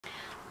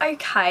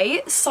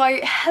Okay, so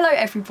hello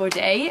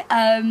everybody,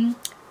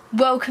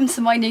 welcome to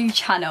my new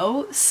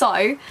channel.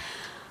 So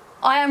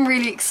I am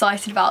really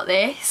excited about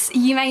this.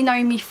 You may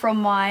know me from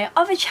my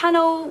other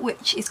channel,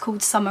 which is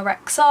called Summer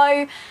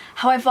XO.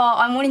 However,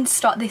 I'm wanting to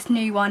start this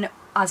new one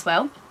as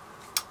well.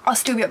 I'll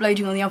still be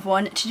uploading on the other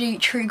one to do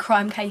true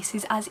crime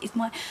cases, as is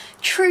my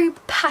true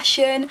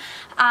passion,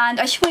 and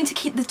I just wanted to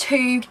keep the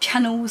two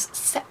channels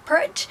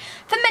separate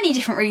for many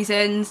different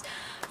reasons.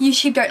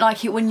 YouTube don't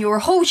like it when you're a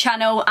whole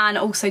channel and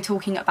also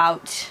talking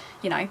about,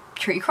 you know,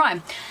 true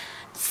crime.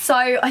 So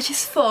I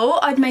just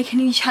thought I'd make a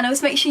new channel,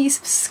 so make sure you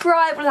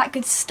subscribe, all that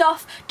good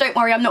stuff. Don't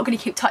worry, I'm not going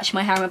to keep touching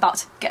my hair, I'm about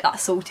to get that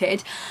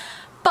sorted.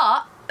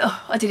 But,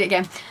 oh, I did it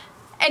again.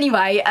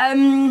 Anyway,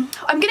 I'm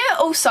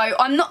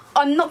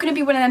not gonna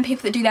be one of them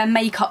people that do their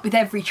makeup with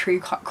every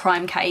true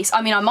crime case.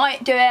 I mean, I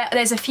might do it.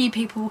 There's a few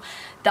people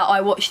that I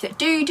watch that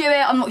do it.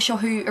 I'm not sure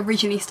who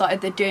originally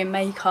started doing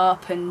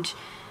makeup and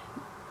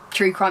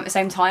true crime at the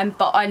same time,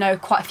 but I know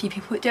quite a few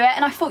people that do it,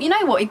 and I thought, you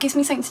know what, it gives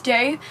me something to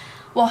do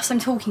whilst I'm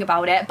talking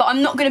about it. But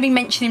I'm not going to be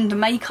mentioning the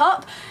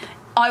makeup.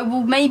 I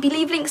will maybe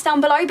leave links down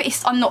below,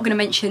 but I'm not going to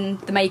mention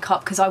the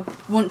makeup because I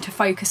want to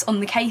focus on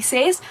the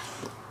cases.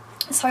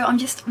 So I'm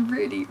just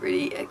really,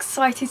 really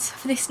excited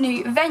for this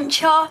new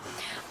venture.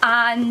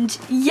 And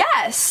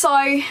yeah,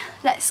 so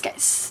let's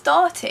get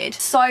started.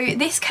 So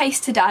this case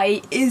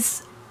today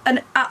is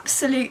an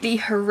absolutely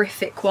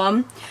horrific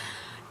one.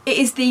 It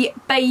is the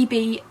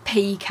Baby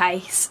P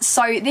case.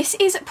 So this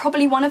is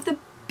probably one of the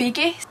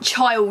biggest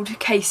child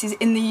cases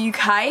in the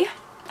UK,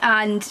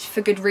 and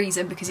for good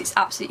reason, because it's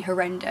absolutely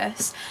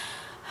horrendous.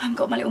 I've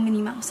got my little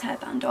Minnie Mouse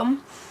hairband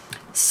on.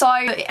 So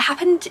it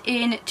happened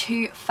in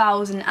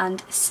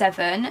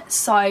 2007,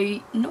 so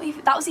not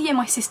even, that was the year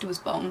my sister was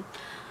born.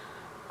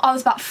 I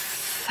was about,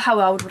 how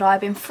old would I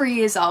have been? 3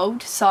 years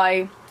old,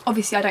 so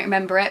obviously I don't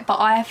remember it, but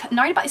I've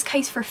known about this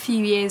case for a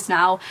few years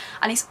now,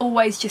 and it's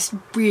always just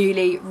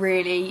really,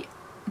 really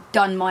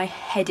done my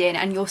head in,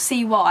 and you'll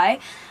see why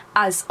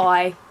as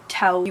I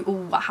tell you all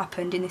what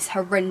happened in this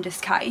horrendous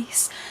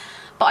case.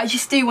 But I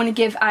just do want to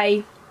give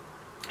a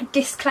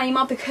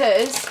disclaimer,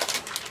 because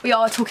we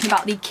are talking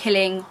about the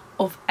killing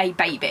of a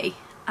baby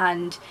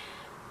and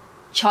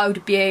child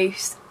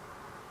abuse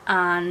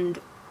and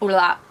all of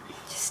that,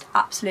 just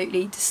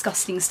absolutely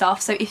disgusting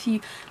stuff. So if you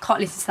can't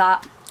listen to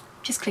that,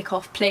 just click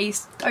off,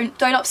 please.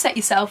 Don't upset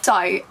yourself.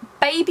 So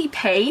Baby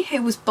P,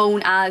 who was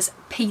born as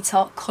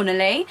Peter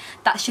Connolly,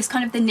 that's just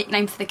kind of the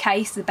nickname for the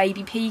case, the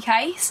Baby P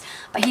case,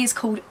 but he is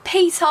called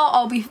Peter.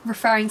 I'll be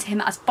referring to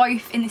him as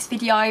both in this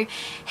video.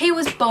 He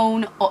was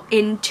born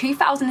in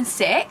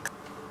 2006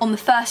 on the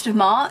 1st of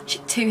March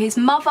to his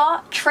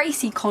mother,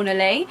 Tracy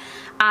Connolly,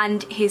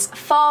 and his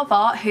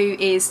father, who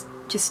is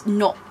just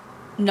not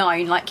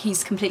known, like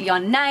he's completely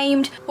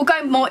unnamed. We'll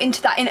go more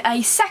into that in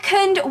a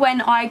second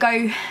when I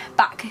go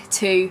back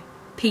to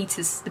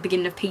the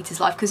beginning of Peter's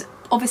life, because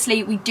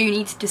obviously we do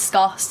need to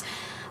discuss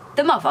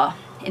the mother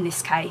in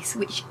this case,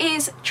 which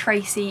is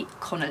Tracy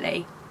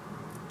Connolly.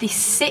 This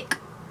sick,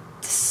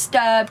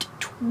 disturbed,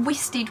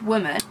 twisted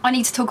woman. I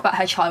need to talk about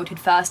her childhood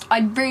first.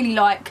 I'd really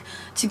like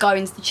to go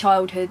into the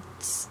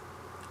childhoods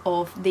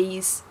of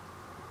these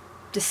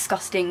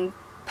disgusting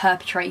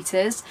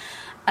perpetrators,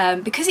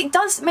 because it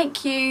does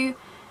make you,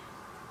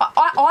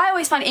 I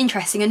always find it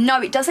interesting, and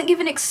no, it doesn't give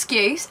an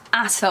excuse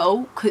at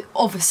all, because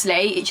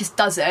obviously it just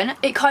doesn't.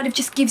 It kind of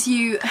just gives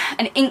you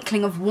an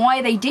inkling of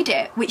why they did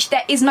it, which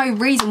there is no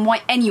reason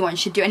why anyone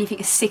should do anything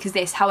as sick as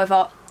this.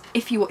 However,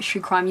 if you watch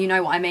true crime, you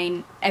know what I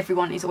mean.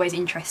 Everyone is always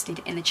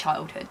interested in the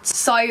childhoods.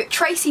 So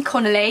Tracy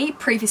Connolly,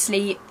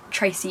 previously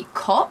Tracy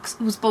Cox,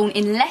 was born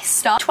in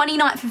Leicester,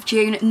 29th of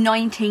June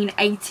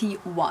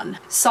 1981.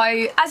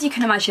 So as you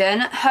can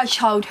imagine, her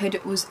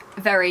childhood was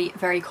very,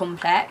 very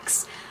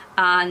complex.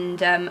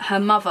 And her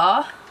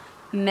mother,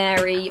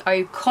 Mary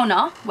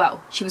O'Connor,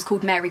 well, she was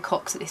called Mary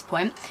Cox at this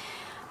point,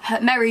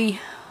 Mary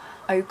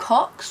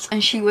O'Cox,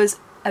 and she was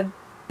a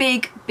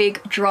big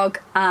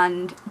drug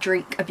and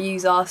drink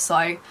abuser,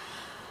 so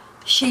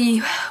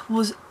she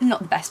was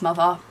not the best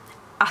mother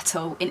at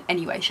all in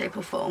any way, shape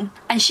or form.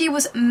 And she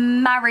was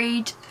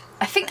married,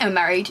 I think they were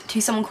married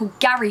to someone called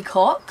Gary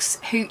Cox,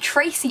 who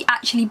Tracy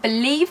actually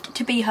believed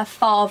to be her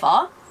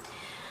father.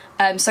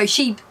 So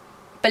she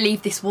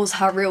believed this was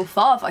her real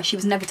father. She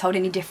was never told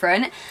any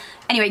different.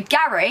 Anyway,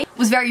 Gary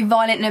was very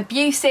violent and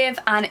abusive,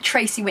 and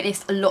Tracy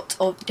witnessed a lot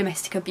of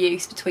domestic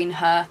abuse between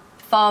her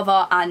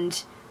father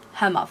and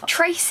her mother.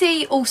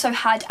 Tracy also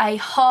had a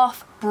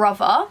half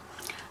brother,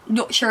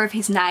 not sure of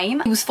his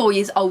name. He was 4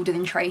 years older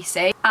than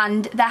Tracy,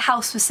 and their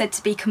house was said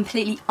to be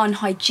completely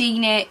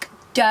unhygienic,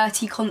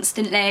 dirty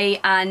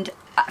constantly, and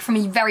from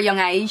a very young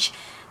age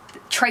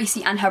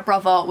Tracy and her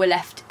brother were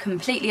left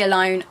completely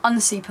alone,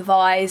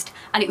 unsupervised,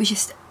 and it was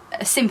just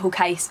a simple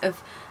case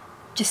of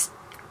just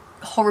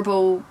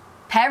horrible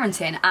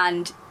parenting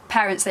and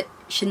parents that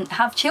shouldn't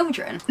have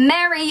children.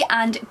 Mary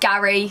and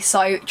Gary,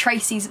 so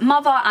Tracy's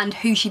mother and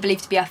who she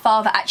believed to be her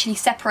father, actually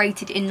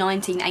separated in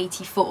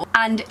 1984,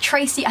 and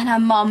Tracy and her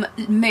mum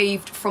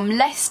moved from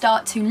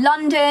Leicester to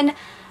London.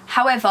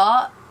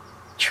 However,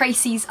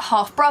 Tracy's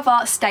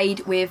half-brother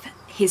stayed with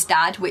his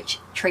dad, which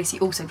Tracy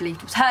also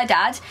believed was her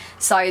dad,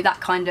 so that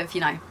kind of,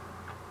 you know,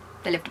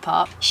 they lived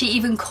apart. She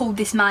even called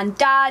this man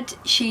dad.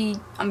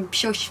 I'm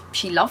sure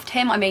she loved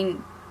him. I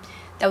mean,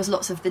 there was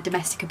lots of the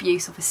domestic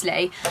abuse,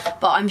 obviously,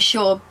 but I'm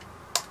sure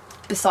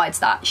besides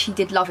that she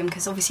did love him,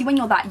 because obviously when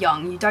you're that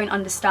young you don't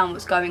understand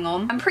what's going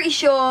on. I'm pretty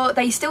sure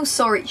they still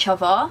saw each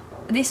other.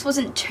 This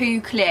wasn't too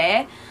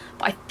clear,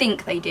 but I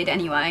think they did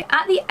anyway.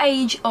 At the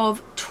age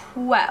of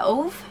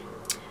 12,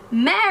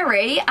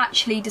 Mary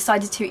actually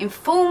decided to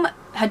inform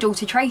her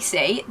daughter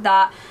Tracy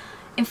that,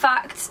 in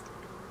fact,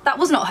 that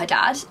was not her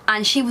dad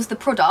and she was the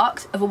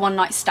product of a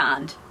one-night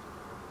stand.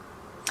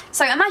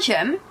 So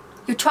imagine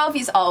you're 12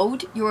 years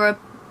old, you're a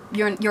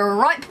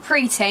ripe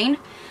preteen,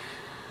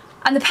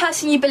 and the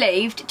person you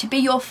believed to be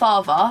your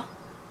father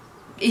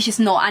is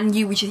just not, and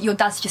your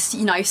dad's just,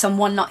 you know, some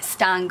one-night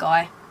stand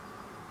guy.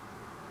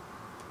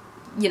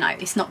 You know,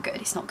 it's not good,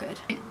 it's not good.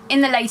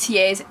 In the later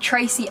years,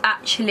 Tracy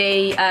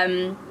actually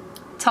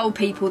told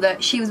people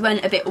that she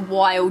went a bit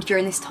wild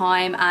during this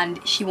time and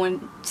she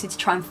wanted to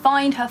try and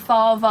find her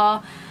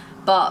father,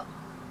 but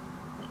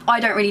I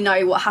don't really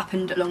know what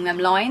happened along them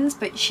lines,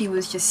 but she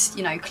was just,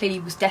 you know, clearly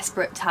was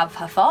desperate to have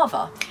her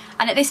father.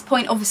 And at this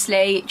point,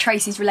 obviously,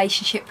 Tracy's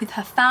relationship with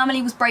her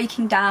family was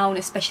breaking down,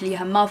 especially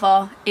her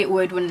mother. It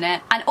would, wouldn't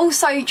it? And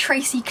also,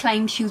 Tracy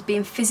claimed she was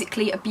being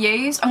physically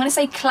abused. I'm going to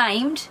say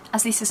claimed,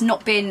 as this has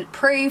not been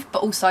proved,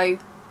 but also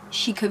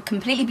she could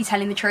completely be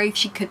telling the truth,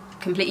 she could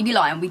completely be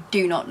lying, we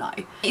do not know.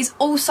 It is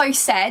also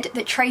said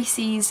that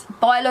Tracy's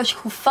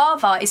biological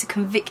father is a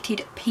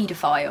convicted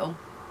paedophile.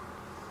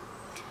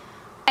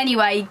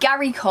 Anyway,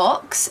 Gary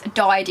Cox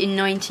died in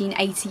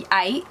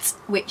 1988,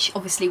 which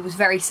obviously was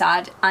very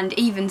sad, and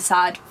even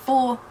sad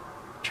for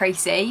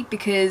Tracy,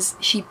 because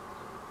she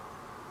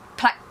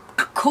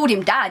called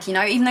him dad, you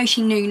know, even though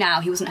she knew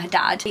now he wasn't her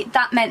dad.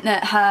 That meant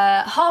that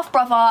her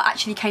half-brother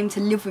actually came to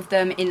live with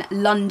them in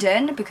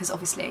London, because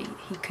obviously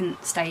he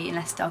couldn't stay in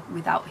Leicester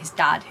without his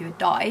dad, who had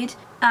died.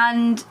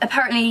 And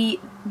apparently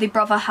the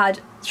brother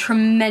had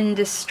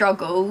tremendous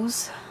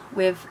struggles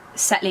with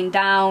settling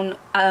down.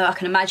 I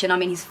can imagine, I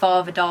mean, his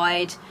father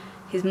died,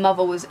 his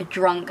mother was a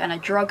drunk and a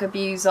drug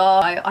abuser.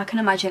 I can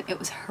imagine it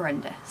was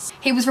horrendous.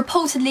 He was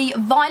reportedly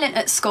violent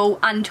at school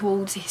and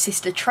towards his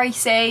sister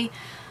Tracy.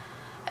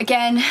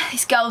 Again,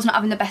 this girl's not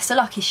having the best of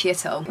luck, is she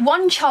at all?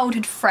 One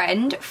childhood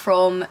friend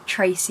from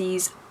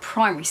Tracy's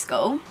primary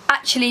school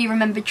actually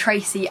remembered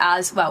Tracy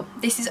as, well,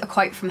 this is a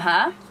quote from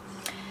her.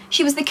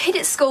 She was the kid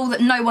at school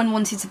that no one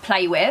wanted to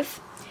play with.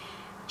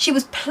 She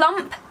was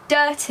plump,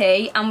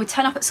 dirty, and would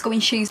turn up at school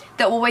in shoes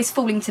that were always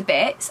falling to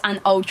bits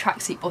and old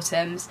tracksuit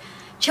bottoms.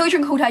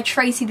 Children called her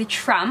Tracy the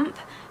Tramp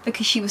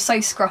because she was so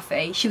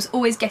scruffy. She was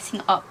always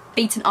getting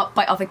beaten up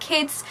by other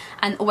kids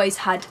and always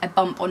had a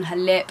bump on her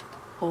lip,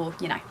 or,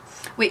 you know,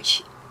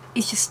 which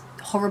is just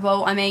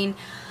horrible. I mean,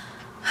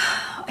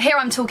 here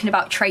I'm talking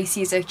about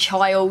Tracy as a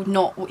child,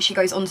 not what she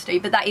goes on to do,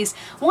 but that is,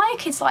 why are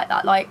kids like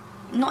that? Like,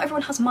 not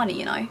everyone has money,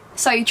 you know.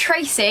 So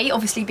Tracy,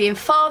 obviously being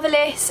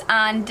fatherless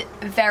and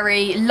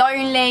very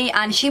lonely,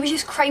 and she was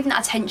just craving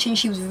that attention.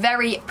 She was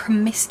very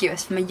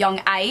promiscuous from a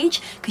young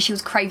age because she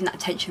was craving that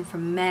attention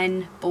from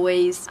men,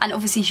 boys, and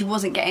obviously she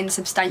wasn't getting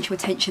substantial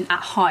attention at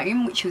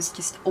home, which was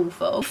just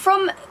awful.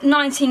 From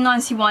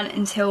 1991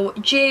 until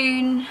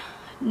June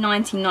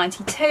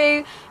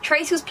 1992,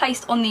 Tracy was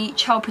placed on the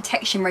Child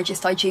Protection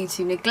Register due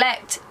to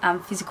neglect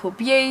and physical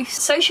abuse.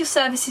 Social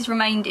services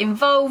remained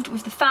involved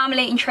with the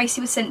family, and Tracy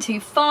was sent to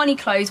Farney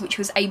Close, which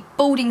was a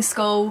boarding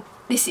school.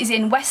 This is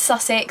in West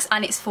Sussex,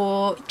 and it's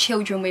for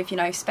children with, you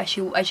know,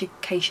 special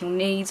educational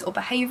needs or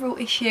behavioural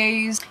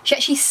issues. She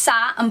actually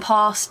sat and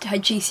passed her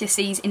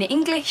GCSEs in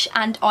English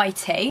and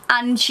IT,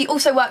 and she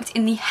also worked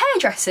in the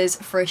hairdressers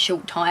for a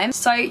short time.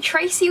 So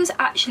Tracy was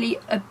actually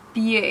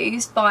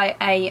abused by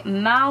a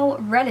male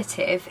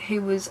relative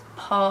who was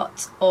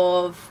part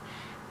of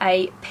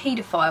a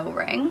paedophile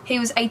ring. He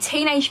was a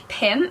teenage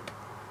pimp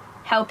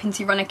helping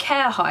to run a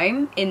care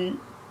home in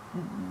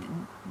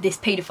this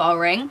paedophile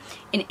ring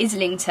in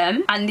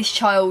Islington, and this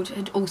child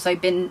had also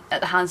been at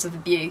the hands of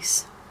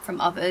abuse from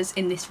others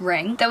in this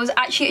ring. There was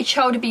actually a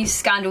child abuse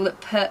scandal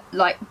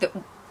that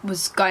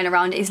was going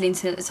around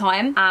Islington at the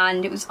time,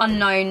 and it was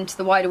unknown to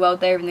the wider world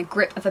they were in the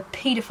grip of a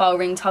paedophile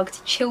ring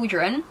targeted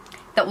children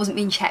that wasn't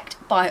being checked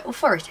by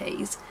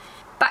authorities.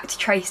 Back to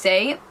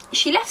Tracy.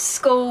 She left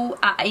school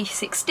at age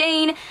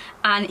 16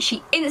 and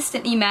she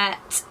instantly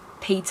met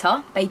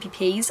Peter, Baby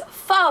P's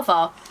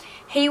father.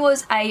 He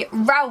was a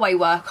railway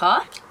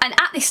worker, and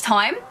at this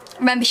time,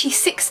 remember, she's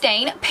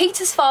 16,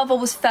 Peter's father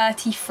was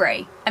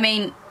 33. I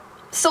mean,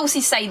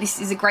 sources say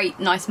this is a great,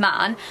 nice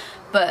man,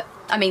 but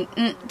I mean,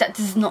 that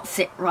does not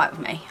sit right with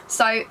me.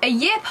 So a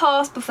year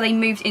passed before they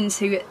moved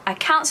into a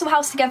council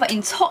house together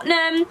in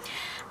Tottenham,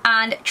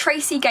 and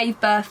Tracy gave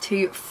birth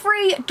to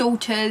 3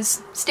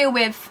 daughters, still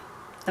with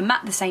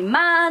the same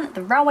man,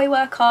 the railway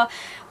worker.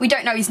 We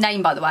don't know his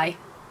name, by the way,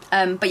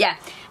 but yeah.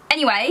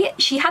 Anyway,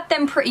 she had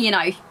them pretty, you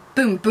know,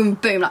 boom, boom,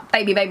 boom, like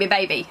baby, baby,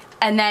 baby.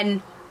 And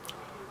then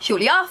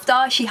shortly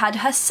after, she had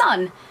her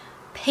son,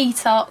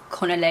 Peter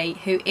Connolly,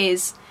 who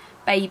is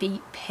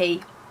Baby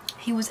P.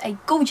 He was a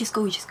gorgeous,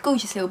 gorgeous,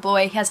 gorgeous little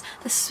boy. He has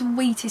the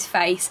sweetest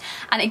face.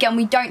 And again,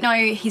 we don't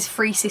know his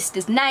 3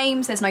 sisters'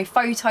 names. There's no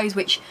photos,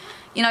 which,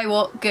 you know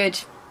what, good.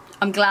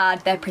 I'm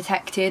glad they're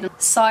protected.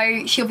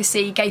 So she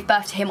obviously gave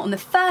birth to him on the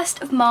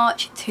 1st of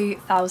March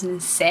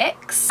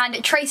 2006.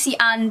 And Tracy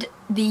and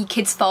the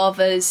kid's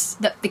father,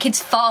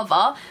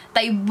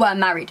 they were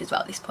married as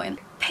well at this point.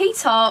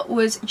 Peter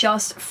was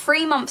just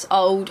 3 months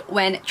old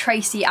when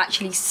Tracy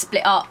actually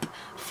split up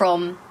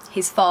from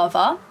his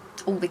father,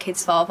 all the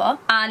kids' father,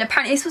 and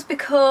apparently this was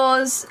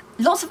because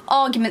lots of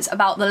arguments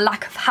about the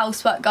lack of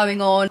housework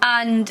going on,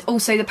 and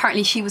also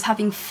apparently she was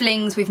having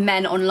flings with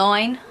men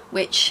online,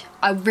 which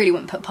I really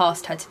wouldn't put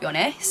past her, to be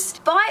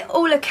honest. By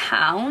all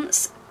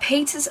accounts,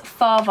 Peter's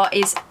father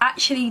is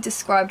actually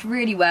described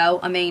really well.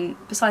 I mean,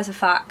 besides the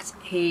fact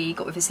he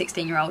got with a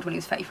 16-year-old when he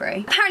was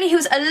 33. Apparently he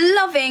was a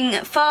loving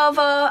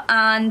father,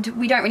 and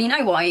we don't really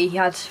know why he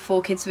had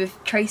 4 kids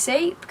with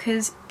Tracy,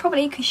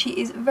 probably because she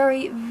is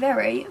very,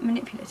 very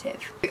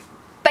manipulative.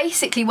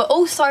 Basically, we're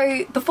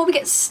also, before we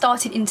get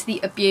started into the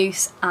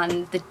abuse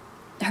and the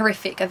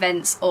horrific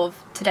events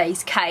of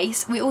today's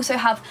case, we also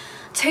have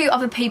 2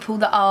 other people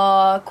that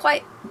are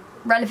quite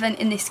relevant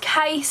in this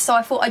case, so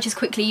I thought I'd just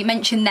quickly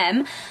mention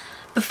them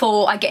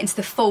before I get into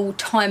the full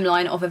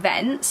timeline of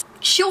events.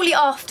 Shortly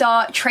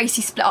after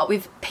Tracy split up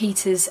with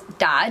Peter's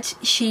dad,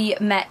 she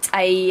met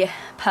a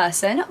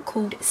person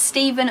called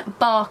Stephen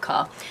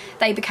Barker.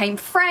 They became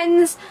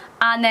friends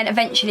and then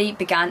eventually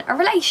began a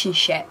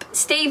relationship.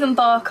 Stephen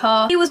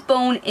Barker, he was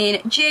born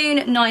in June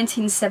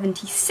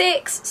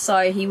 1976,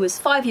 so he was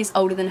 5 years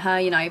older than her,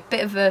 you know, a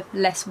bit of a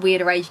less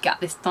weirder age gap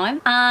this time.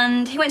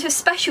 And he went to a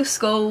special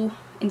school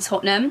in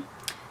Tottenham.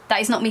 That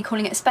is not me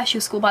calling it a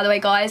special school, by the way,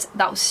 guys.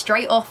 That was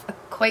straight off a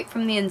quote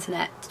from the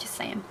internet, just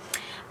saying.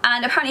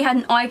 And apparently had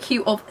an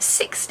IQ of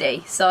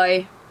 60,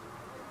 so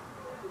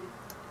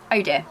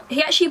oh dear.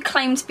 He actually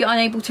claimed to be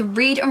unable to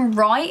read and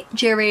write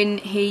during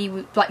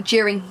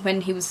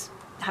when he was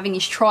having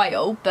his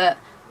trial, but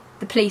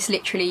the police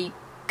literally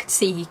could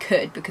see he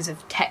could because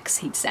of texts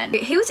he'd sent.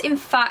 He was in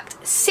fact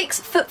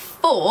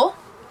 6'4"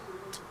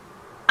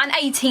 and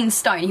 18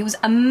 stone. He was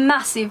a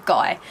massive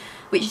guy,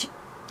 which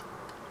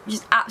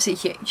is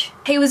absolutely huge.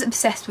 He was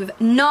obsessed with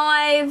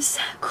knives,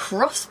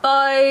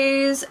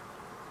 crossbows,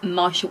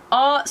 martial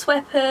arts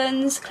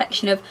weapons,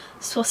 collection of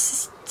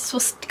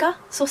swastika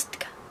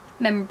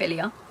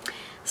memorabilia.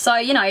 So,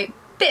 you know,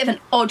 bit of an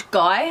odd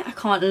guy, I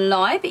can't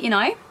lie, but you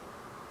know,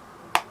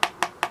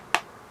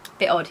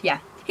 bit odd, yeah.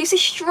 He used to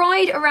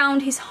stride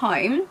around his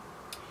home,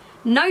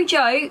 no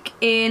joke,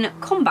 in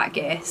combat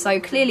gear, so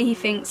clearly he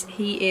thinks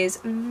he is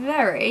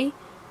very,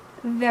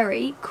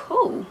 very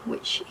cool,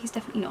 which he's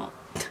definitely not.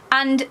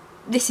 And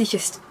this is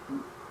just,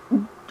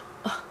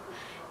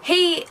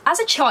 he, as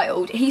a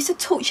child, he used to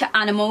torture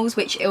animals,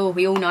 which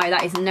we all know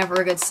that is never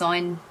a good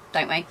sign,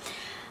 don't we?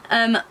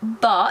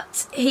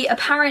 But he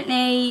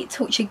apparently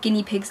tortured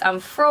guinea pigs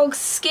and frogs,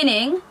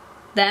 skinning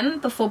them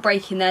before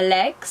breaking their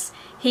legs.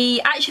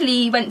 He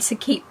actually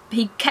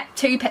he kept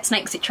 2 pet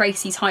snakes at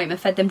Tracy's home and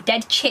fed them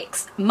dead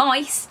chicks,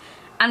 mice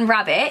and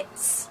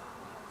rabbits.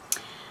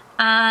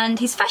 And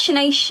his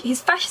fascination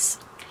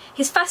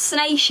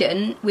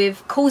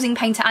with causing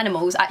pain to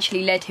animals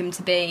actually led him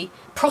to be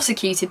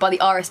prosecuted by the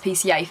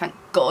RSPCA, thank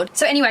God.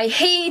 So anyway,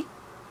 he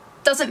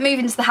doesn't move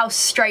into the house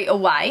straight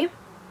away,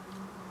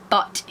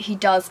 but he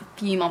does a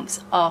few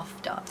months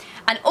after.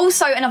 And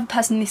also another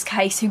person in this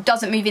case who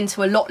doesn't move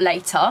into a lot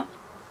later,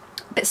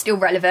 but still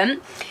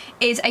relevant,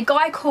 is a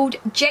guy called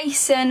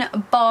Jason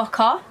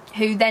Barker,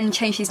 who then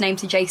changed his name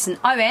to Jason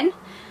Owen,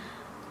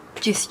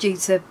 just due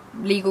to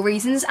legal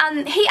reasons.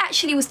 And he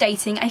actually was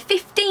dating a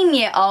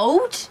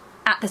 15-year-old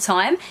at the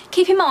time.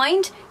 Keep in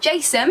mind,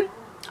 Jason,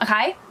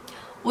 okay,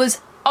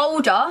 was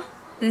older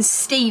than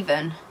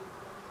Stephen.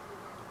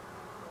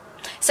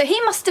 So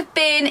he must have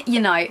been, you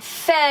know,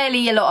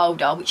 fairly a lot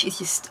older, which is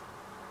just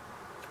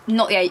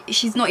not the age,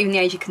 she's not even the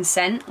age of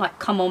consent, like,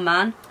 come on,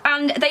 man.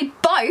 And they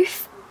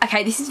both,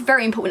 okay, this is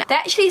very important, they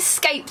actually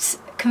escaped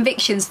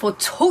convictions for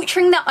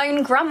torturing their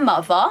own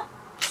grandmother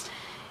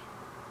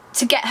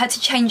to get her to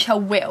change her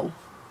will.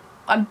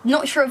 I'm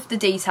not sure of the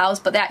details,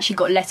 but they actually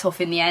got let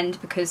off in the end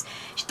because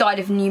she died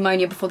of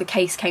pneumonia before the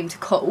case came to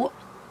court.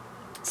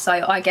 So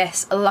I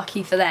guess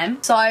lucky for them.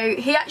 So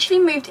he actually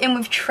moved in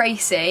with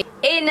Tracy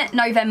in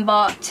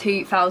November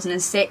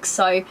 2006.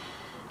 So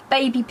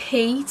baby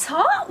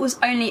Peter was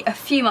only a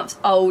few months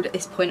old at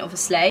this point,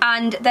 obviously.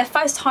 And their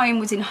first home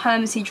was in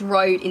Hermitage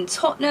Road in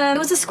Tottenham. It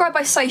was described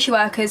by social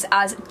workers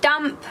as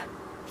damp,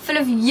 full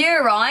of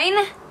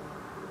urine,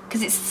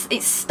 because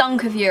it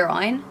stunk of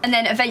urine. And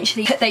then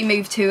eventually they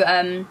moved to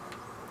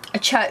a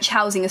church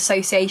housing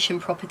association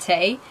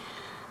property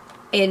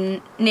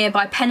in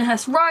nearby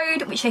Penhurst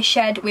Road, which they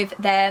shared with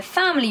their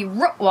family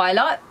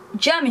Rottweiler,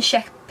 German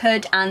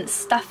Shepherd and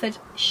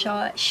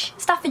Staffordshire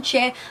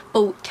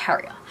Bull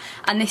Terrier.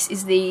 And this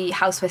is the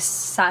house where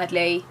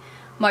sadly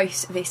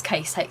most of this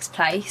case takes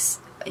place.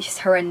 It's just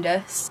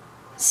horrendous.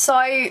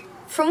 So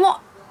from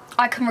what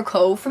I can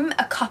recall, from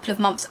a couple of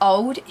months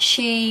old,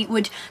 she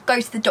would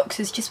go to the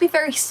doctors just with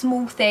very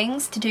small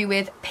things to do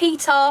with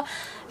Peter,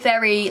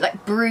 very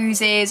like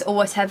bruises or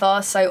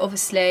whatever. So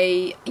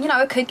obviously, you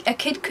know, a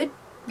kid could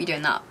be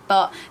doing that,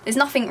 but there's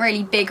nothing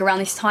really big around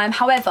this time.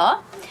 However,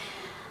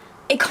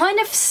 it kind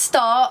of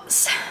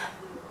starts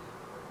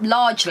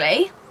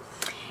largely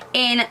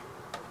in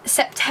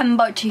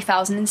September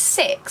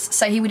 2006.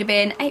 So he would have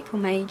been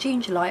April, May,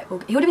 June, July,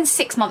 August. He would have been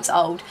 6 months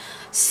old.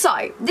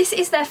 So this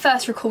is their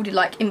first recorded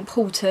like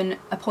important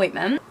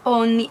appointment.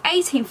 On the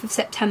 18th of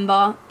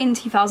September in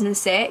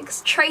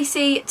 2006,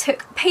 Tracy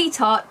took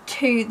Peter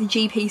to the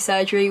GP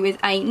surgery with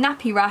a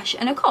nappy rash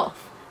and a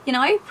cough. You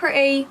know,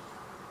 pretty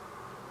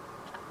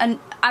an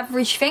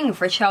average thing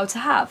for a child to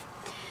have.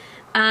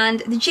 And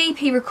the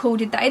GP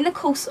recorded that in the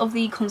course of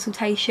the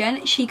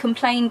consultation, she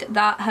complained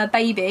that her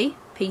baby,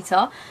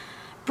 Peter,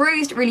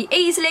 bruised really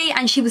easily,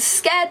 and she was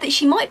scared that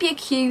she might be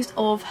accused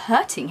of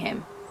hurting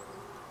him.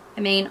 I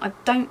mean, I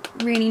don't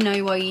really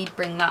know why you'd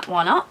bring that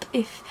one up,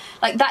 if,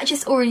 like, that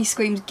just already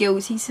screams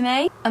guilty to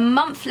me. A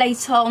month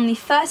later, on the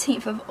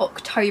 13th of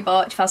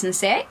October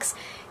 2006,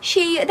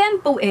 she then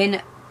brought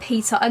in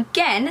Peter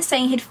again,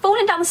 saying he'd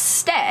fallen down the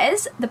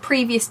stairs the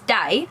previous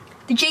day.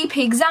 The GP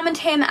examined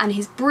him and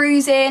his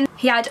bruising.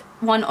 He had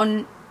one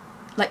on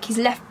like his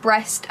left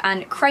breast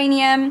and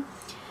cranium,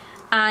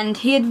 and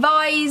he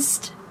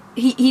advised,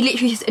 he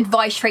literally just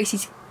advised Tracy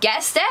to get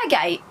a stair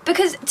gate,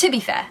 because to be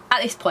fair,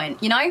 at this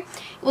point, you know, it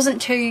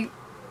wasn't too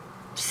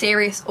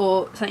serious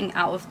or something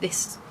out of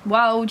this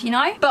world, you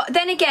know. But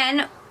then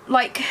again,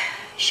 like,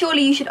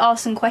 surely you should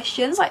ask some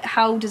questions, like,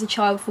 how does a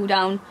child fall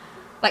down,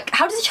 like,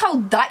 how does a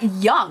child that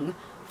young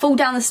fall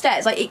down the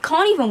stairs? Like, it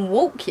can't even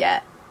walk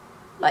yet.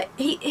 Like,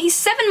 he's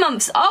 7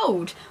 months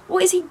old.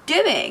 What is he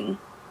doing?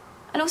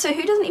 And also,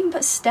 who doesn't even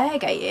put stair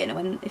gate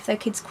in if their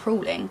kid's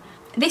crawling?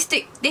 This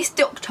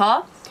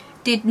doctor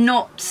did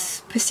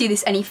not pursue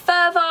this any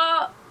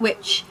further,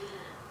 which,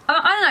 I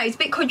don't know, it's a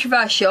bit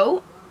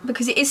controversial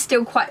because it is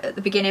still quite at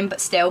the beginning,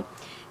 but still,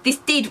 this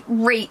did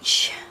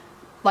reach,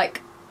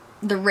 like,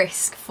 the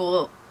risk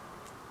for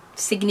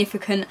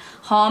significant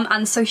harm,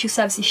 and social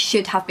services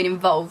should have been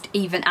involved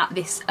even at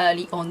this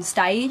early on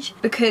stage,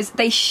 because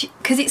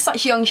because it's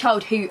such a young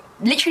child who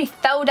literally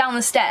fell down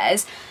the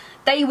stairs.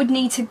 They would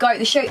need to go,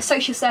 the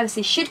social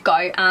services should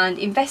go and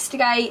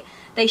investigate.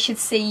 They should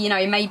see, you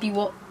know, maybe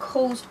what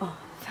caused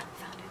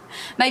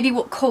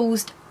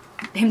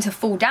him to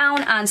fall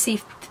down, and see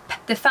if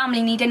the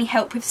family need any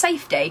help with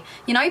safety.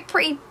 You know,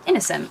 pretty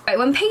innocent.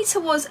 When Peter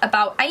was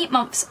about 8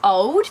 months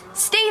old,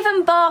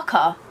 Stephen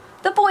Barker,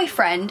 the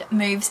boyfriend,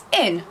 moves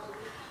in,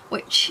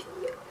 which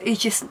is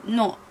just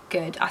not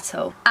good at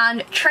all.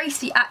 And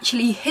Tracy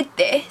actually hid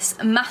this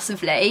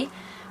massively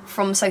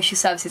from social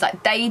services.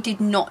 Like, they did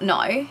not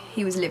know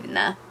he was living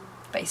there,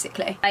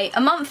 basically.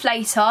 A month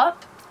later,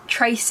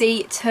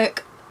 Tracy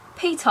took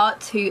Peter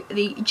to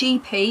the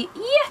GP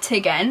yet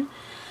again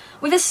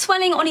with a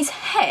swelling on his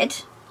head,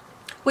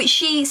 which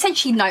she said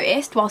she'd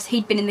noticed whilst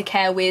he'd been in the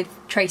care with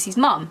Tracy's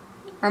mum.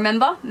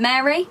 Remember?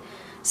 Mary?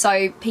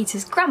 So,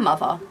 Peter's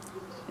grandmother.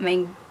 I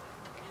mean,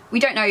 we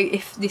don't know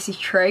if this is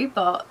true,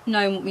 but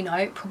knowing what we know,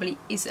 it probably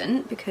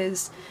isn't,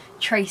 because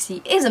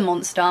Tracy is a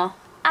monster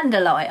and a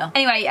liar.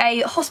 Anyway,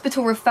 a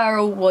hospital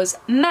referral was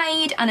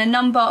made and a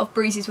number of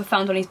bruises were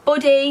found on his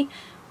body.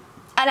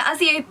 And as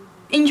the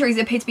injuries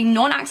appeared to be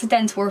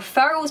non-accidental, a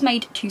referral was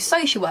made to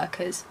social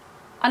workers.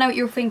 I know what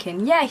you're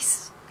thinking.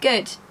 Yes,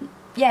 good,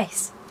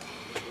 yes.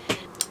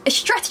 A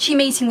strategy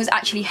meeting was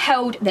actually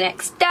held the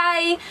next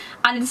day,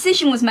 and a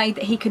decision was made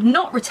that he could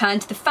not return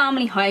to the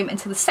family home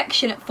until the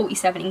Section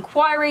 47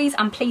 inquiries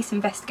and police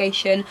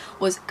investigation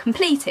was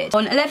completed.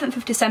 On 11th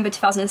of December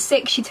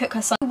 2006, she took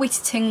her son to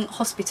Whittington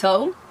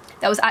Hospital.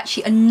 There was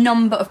actually a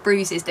number of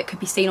bruises that could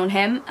be seen on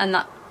him, and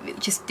that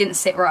just didn't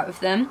sit right with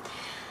them.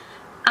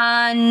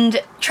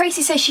 And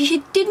Tracy says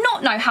she did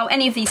not know how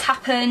any of these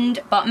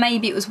happened, but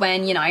maybe it was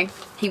when, you know,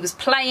 he was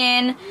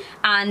playing,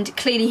 and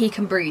clearly he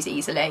can bruise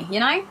easily, you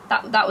know?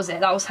 That was it,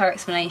 that was her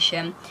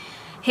explanation.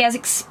 He has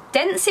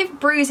extensive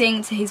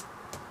bruising to his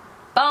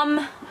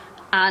bum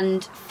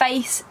and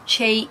face,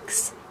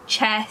 cheeks,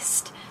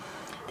 chest.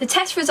 The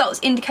test results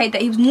indicate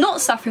that he was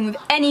not suffering with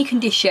any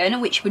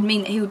condition, which would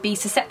mean that he would be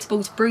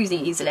susceptible to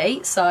bruising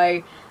easily.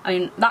 So, I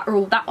mean, that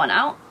ruled that one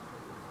out.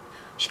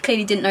 She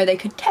clearly didn't know they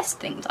could test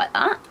things like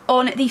that.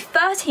 On the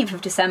 13th of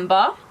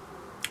December,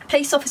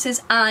 police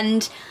officers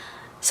and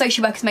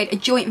social workers made a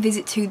joint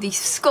visit to the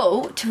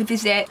school to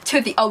visit two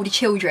of the older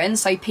children,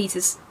 so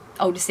Peter's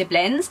older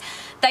siblings.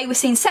 They were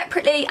seen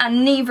separately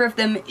and neither of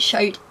them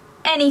showed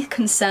any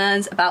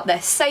concerns about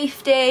their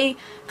safety.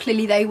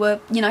 Clearly they were,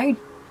 you know,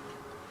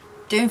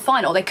 doing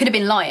fine, or they could have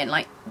been lying,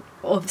 like,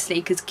 obviously,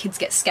 because kids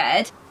get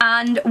scared.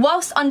 And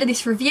whilst under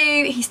this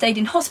review, he stayed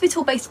in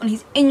hospital based on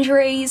his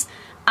injuries,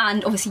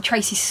 and obviously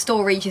Tracy's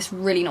story just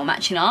really not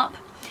matching up.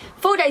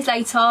 4 days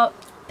later,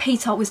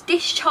 Peter was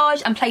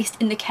discharged and placed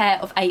in the care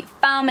of a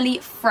family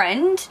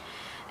friend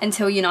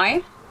until, you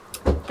know,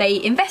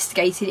 they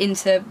investigated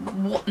into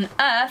what on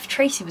earth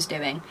Tracy was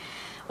doing.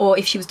 or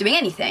if she was doing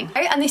anything.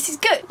 And this is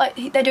good,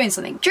 like they're doing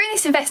something. During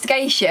this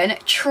investigation,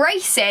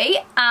 Tracy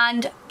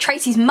and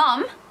Tracy's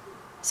mum,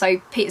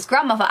 so Peter's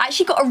grandmother,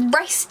 actually got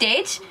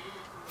arrested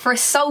for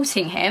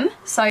assaulting him.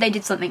 So they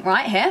did something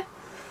right here.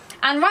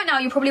 And right now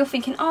you're probably all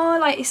thinking, oh,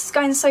 like it's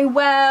going so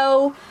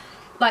well.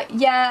 Like,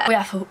 yeah, we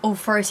have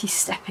authorities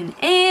stepping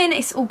in,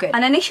 it's all good.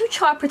 An initial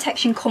child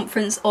protection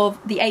conference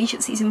of the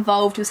agencies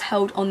involved was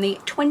held on the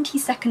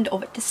 22nd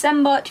of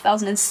December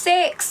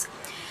 2006.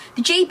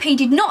 The GP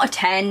did not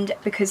attend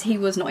because he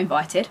was not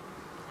invited.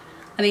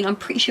 I mean, I'm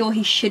pretty sure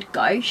he should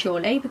go,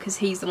 surely, because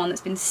he's the one that's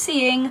been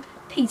seeing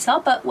Peter,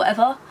 but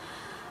whatever.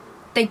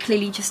 They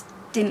clearly just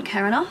didn't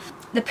care enough.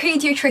 The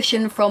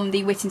paediatrician from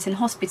the Whittington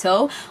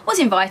Hospital was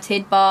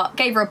invited, but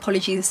gave her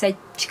apologies and said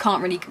she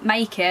can't really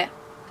make it.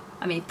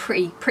 I mean,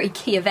 pretty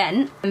key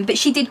event. But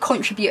she did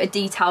contribute a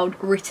detailed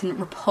written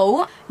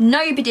report.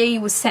 Nobody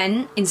was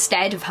sent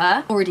instead of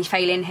her, already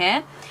failing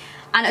here.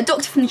 And a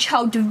doctor from the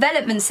Child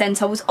Development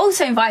Centre was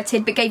also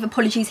invited, but gave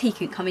apologies he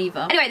couldn't come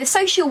either. Anyway, the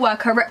social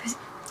worker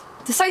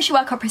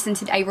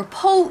presented a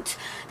report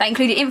that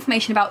included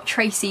information about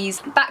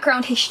Tracy's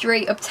background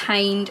history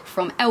obtained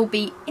from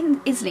LB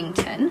in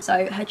Islington,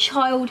 so her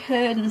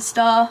childhood and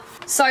stuff.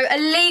 So a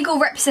legal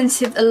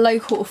representative of the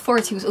local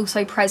authority was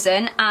also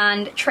present,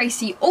 and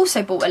Tracy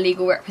also bought a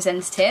legal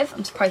representative.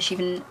 I'm surprised she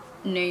even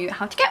knew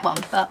how to get one,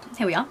 but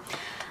here we are.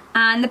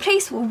 And the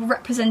police were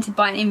represented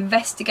by an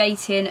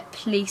investigating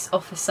police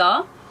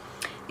officer.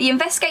 The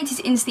investigators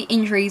into the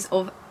injuries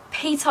of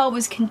Peter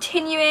was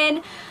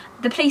continuing.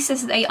 The police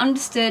says that they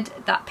understood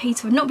that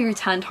Peter would not be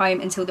returned home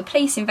until the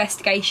police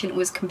investigation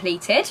was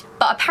completed,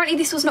 but apparently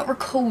this was not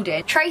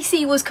recorded.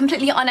 Tracy was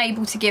completely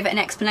unable to give an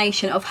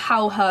explanation of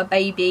how her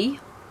baby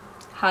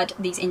had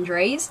these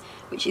injuries,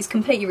 which is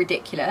completely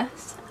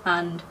ridiculous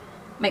and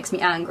makes me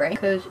angry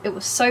because it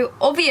was so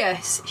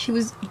obvious she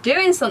was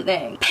doing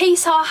something.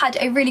 Peter had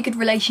a really good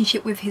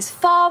relationship with his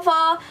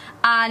father,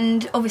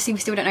 and obviously we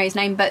still don't know his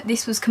name, but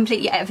this was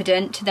completely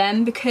evident to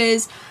them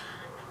because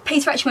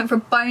Peter actually went for a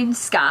bone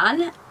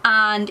scan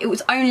and it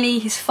was only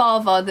his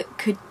father that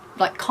could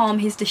like calm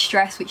his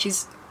distress, which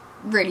is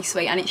really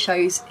sweet, and it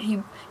shows he,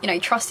 you know,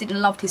 trusted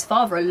and loved his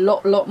father a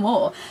lot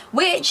more,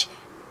 which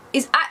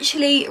is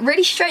actually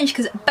really strange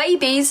because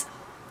babies,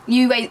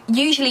 you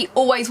usually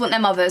always want their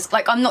mothers.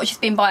 Like, I'm not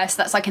just being biased,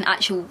 that's like an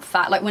actual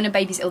fact. Like, when a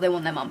baby's ill, they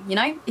want their mum, you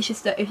know? It's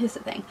just a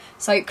thing.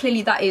 So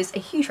clearly that is a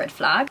huge red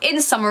flag.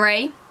 In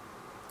summary,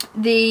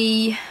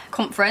 the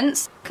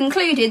conference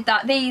concluded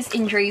that these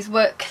injuries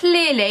were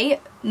clearly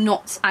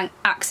not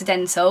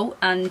accidental,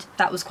 and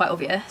that was quite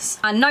obvious,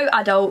 and no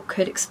adult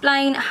could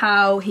explain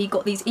how he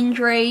got these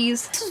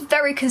injuries. This was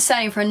very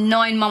concerning for a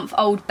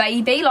 9-month-old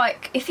baby.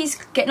 Like, if he's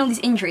getting all these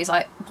injuries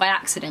like by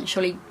accident,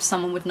 surely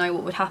someone would know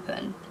what would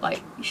happen.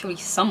 Like, surely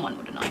someone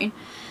would have known.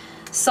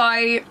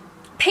 So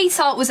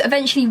Peter was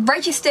eventually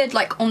registered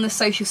like on the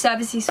social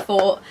services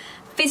for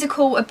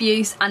physical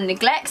abuse and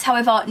neglect.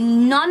 However,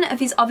 none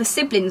of his other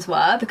siblings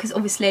were, because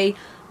obviously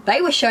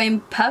they were showing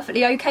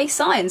perfectly okay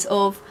signs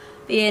of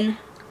being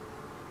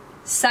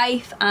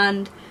safe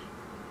and,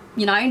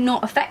 you know,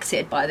 not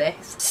affected by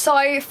this.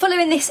 So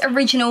following this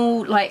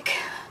original like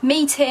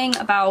meeting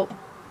about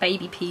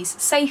baby P's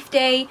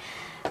safety,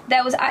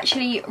 there was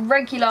actually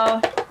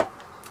regular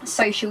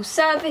social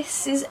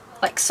services,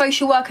 like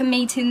social worker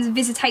meetings,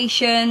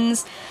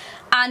 visitations,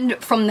 and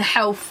from the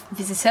health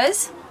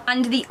visitors.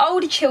 And the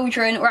older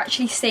children were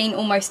actually seen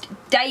almost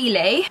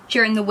daily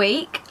during the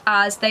week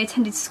as they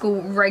attended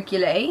school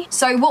regularly.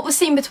 So what was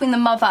seen between the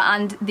mother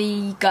and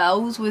the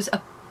girls was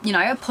a, you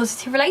know, a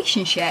positive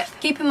relationship.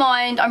 Keep in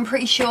mind, I'm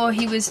pretty sure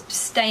he was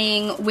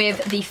staying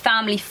with the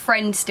family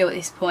friend still at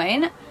this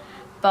point,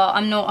 but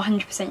I'm not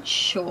 100%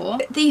 sure.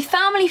 The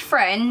family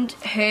friend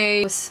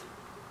who was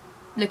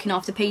looking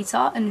after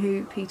Peter and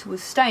who Peter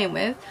was staying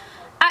with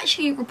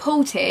actually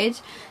reported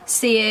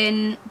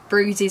seeing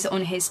bruises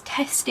on his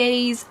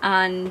testes,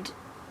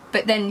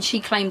 but then she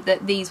claimed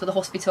that these were the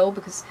hospital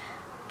because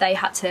they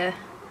had to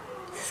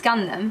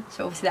scan them,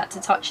 so obviously they had to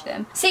touch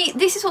them. See,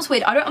 this is what's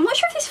weird. I'm not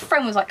sure if this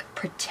friend was like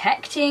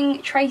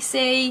protecting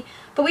Tracy,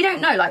 but we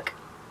don't know. Like,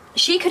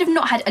 she could have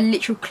not had a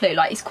literal clue.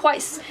 Like, it's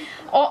quite,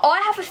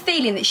 I have a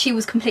feeling that she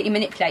was completely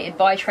manipulated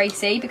by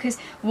Tracy, because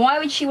why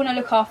would she want to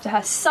look after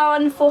her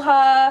son for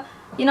her,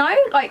 you know?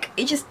 Like,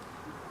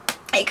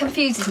 it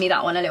confuses me,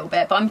 that one, a little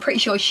bit, but I'm pretty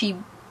sure she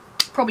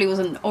probably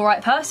wasn't an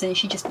alright person.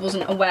 She just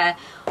wasn't aware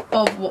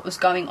of what was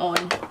going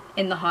on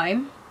in the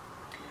home,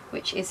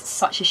 which is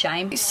such a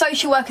shame.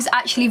 Social workers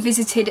actually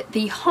visited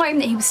the home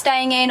that he was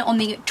staying in on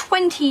the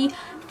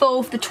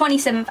 24th, the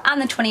 27th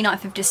and the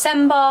 29th of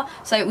December,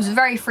 so it was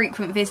very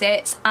frequent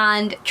visits,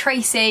 and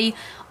Tracy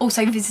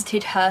also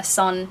visited her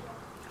son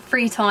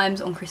 3 times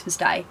on Christmas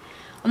Day.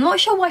 I'm not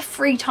sure why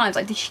 3 times,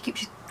 like did she keep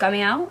just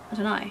going out? I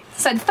don't know.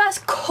 So the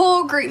first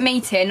core group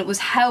meeting was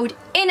held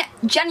in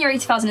January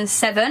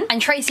 2007,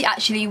 and Tracy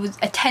actually was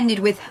attended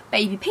with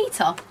baby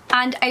Peter.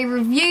 And a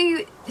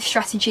review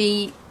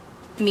strategy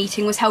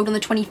meeting was held on the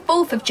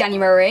 24th of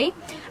January,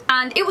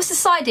 and it was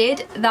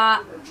decided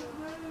that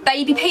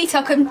baby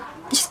Peter could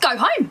just go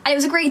home. And it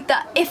was agreed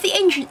that if the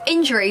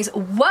injuries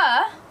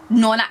were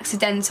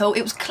non-accidental,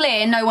 it was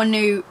clear no one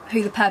knew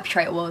who the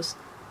perpetrator was.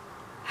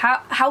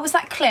 How was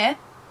that clear?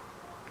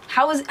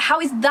 How is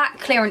that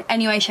clear in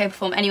any way, shape or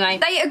form? Anyway,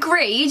 they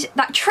agreed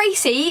that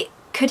Tracy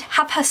could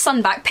have her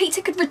son back.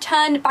 Peter could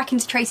return back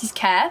into Tracy's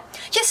care,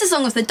 just as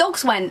long as the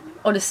dogs went,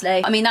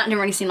 honestly. I mean, that didn't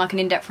really seem like an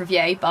in-depth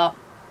review, but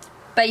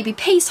baby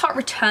Peter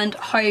returned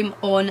home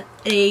on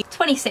the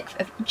 26th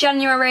of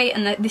January,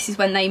 and this is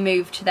when they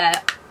moved to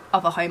their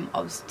other home I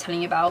was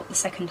telling you about, the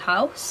second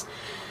house.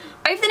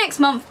 Over the next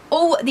month,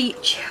 all the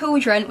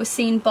children were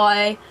seen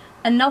by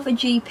another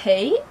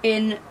GP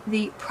in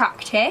the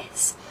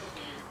practice,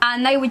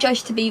 and they were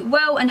judged to be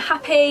well and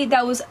happy.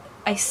 There was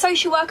a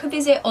social worker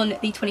visit on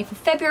the 20th of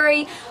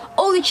February.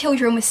 All the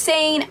children were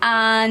seen,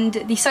 and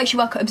the social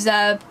worker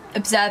observed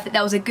that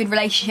there was a good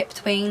relationship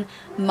between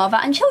mother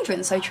and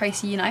children. So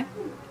Tracy, you know,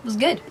 was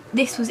good.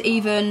 It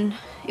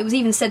was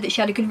even said that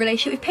she had a good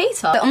relationship with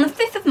Peter. But on the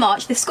 5th of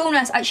March, the school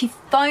nurse actually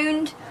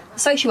phoned the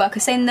social worker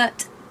saying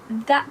that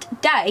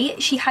that day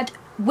she had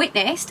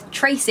witnessed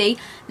Tracy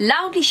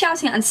loudly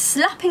shouting and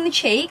slapping the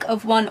cheek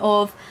of one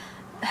of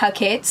her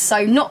kids.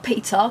 So not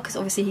Peter, because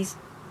obviously he's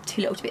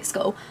too little to be at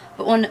school,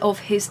 but one of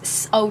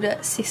his older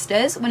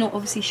sisters. We're not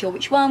obviously sure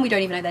which one, we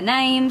don't even know their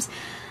names.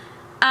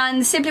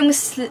 And the sibling was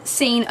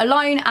seen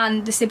alone,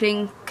 and the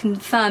sibling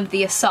confirmed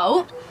the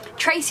assault.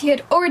 Tracy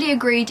had already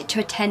agreed to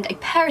attend a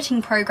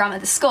parenting programme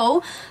at the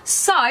school,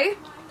 so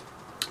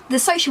the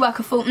social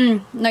worker thought,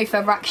 no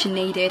further action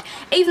needed.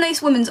 Even though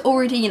this woman's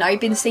already, you know,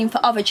 been seen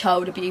for other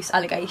child abuse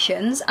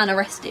allegations and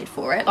arrested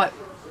for it. Like,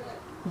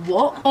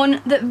 what?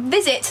 On the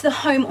visit to the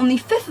home on the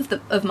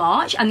 5th of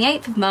March and the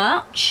 8th of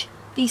March,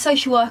 the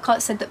social worker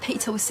said that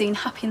Peter was seen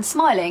happy and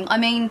smiling. I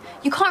mean,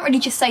 you can't really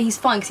just say he's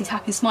fine because he's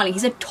happy and smiling.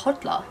 He's a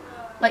toddler.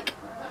 Like,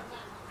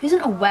 he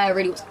isn't aware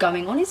really what's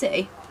going on, is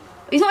he?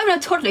 He's not even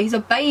a toddler, he's a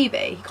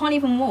baby. He can't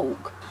even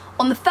walk.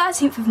 On the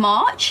 13th of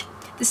March,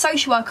 the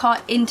social worker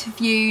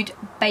interviewed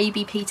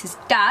baby Peter's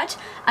dad,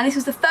 and this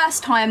was the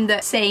first time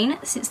that seen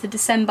since the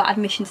December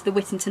admission to the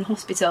Whittington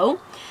Hospital.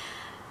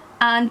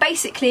 And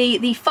basically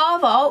the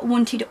father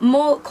wanted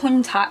more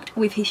contact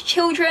with his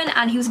children,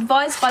 and he was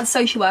advised by the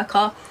social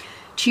worker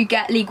to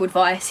get legal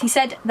advice. He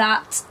said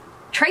that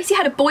Tracy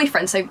had a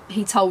boyfriend, so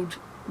he told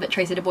that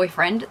Tracy had a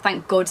boyfriend,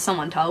 thank God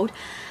someone told,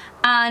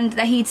 and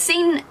that he'd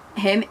seen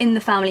him in the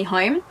family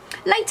home.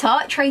 Later,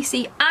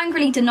 Tracy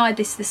angrily denied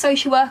this to the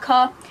social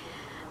worker,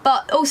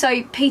 but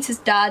also Peter's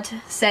dad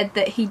said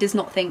that he does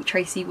not think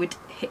Tracy would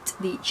hit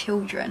the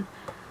children.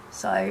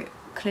 So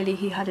clearly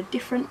he had a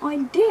different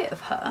idea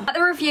of her. At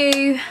the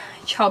Review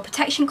Child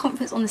Protection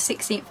Conference on the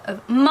 16th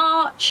of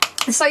March,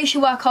 the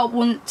social worker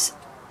wants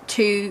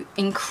to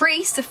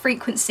increase the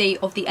frequency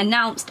of the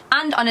announced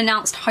and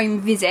unannounced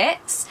home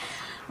visits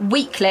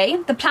weekly.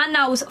 The plan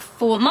now was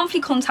for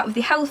monthly contact with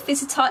the health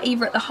visitor,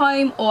 either at the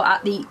home or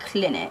at the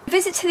clinic.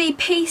 Visit to the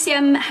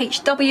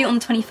PCMHW on the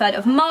 23rd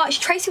of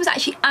March. Tracy was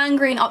actually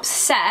angry and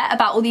upset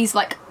about all these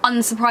like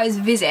unsurprised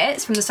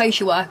visits from the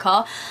social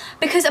worker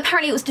because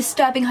apparently it was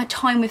disturbing her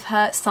time with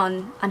her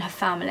son and her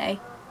family.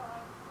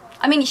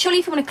 I mean, surely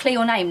if you want to clear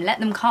your name, let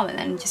them come and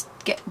then just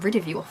get rid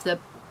of you off the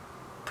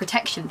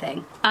protection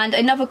thing. And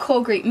another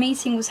core group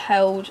meeting was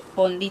held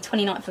on the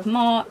 29th of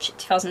March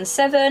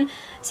 2007.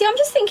 See, I'm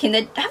just thinking,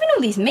 they're having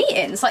all these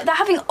meetings, like they're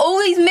having all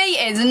these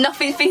meetings and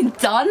nothing's being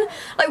done.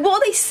 Like,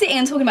 what are they sitting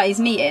and talking about these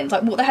meetings?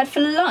 Like what they had for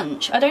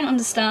lunch? I don't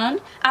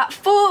understand. At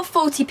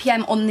 4:40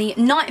 PM on the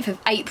 9th of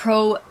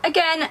April,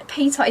 again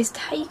Peter is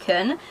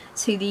taken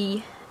to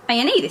the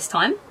A&E this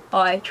time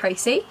by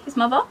Tracy, his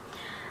mother,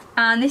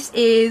 and this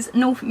is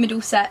North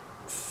Middlesex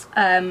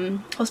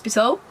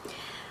Hospital.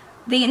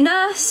 The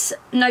nurse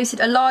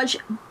noted a large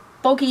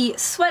boggy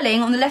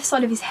swelling on the left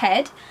side of his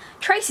head.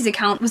 Tracy's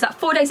account was that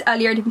 4 days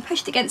earlier it had been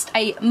pushed against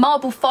a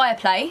marble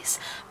fireplace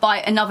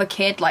by another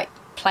kid, like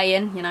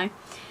playing, you know,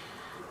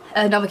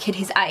 another kid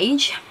his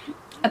age.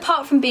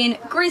 Apart from being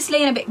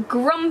grizzly and a bit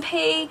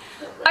grumpy,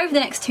 over the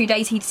next 2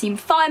 days he'd seemed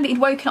fine, but he'd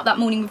woken up that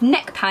morning with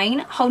neck pain,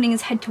 holding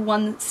his head to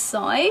one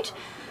side.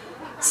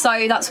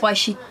 So that's why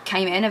she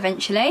came in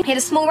eventually. He had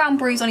a small round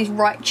bruise on his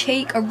right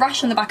cheek, a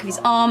rash on the back of his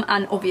arm,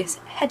 and obvious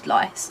head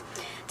lice.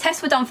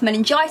 Tests were done for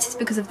meningitis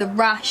because of the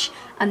rash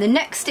and the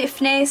neck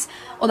stiffness,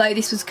 although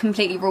this was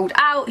completely ruled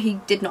out. He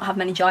did not have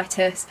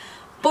meningitis.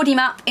 Body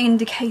map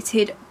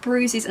indicated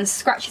bruises and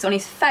scratches on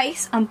his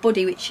face and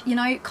body, which, you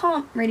know,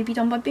 can't really be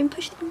done by being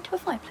pushed into a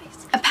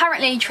fireplace.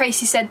 Apparently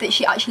Tracy said that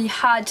she actually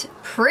had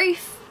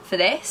proof for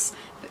this,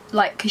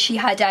 like because she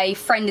had a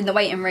friend in the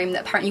waiting room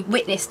that apparently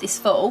witnessed this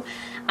fall,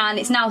 and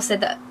it's now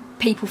said that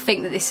people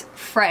think that this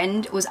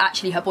friend was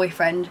actually her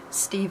boyfriend,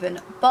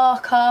 Stephen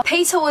Barker.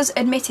 Peter was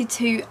admitted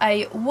to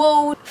a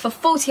ward for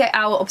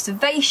 48-hour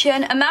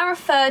observation. A man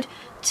referred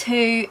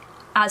to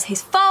as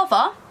his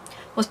father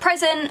was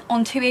present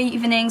on 2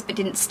 evenings but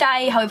didn't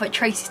stay. However,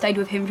 Tracy stayed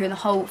with him during the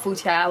whole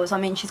 48 hours. I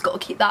mean, she's got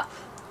to keep that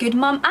good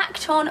mum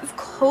act on, of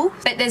course.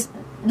 But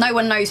no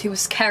one knows who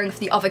was caring for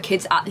the other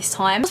kids at this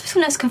time. The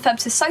hospital nurse confirmed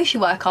to the social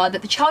worker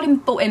that the child had been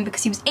brought in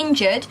because he was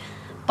injured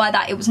by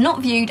that it was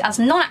not viewed as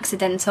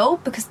non-accidental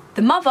because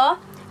the mother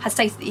had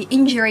stated that the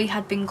injury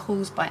had been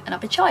caused by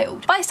another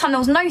child. By this time there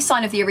was no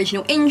sign of the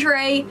original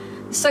injury.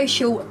 The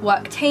social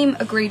work team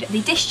agreed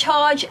the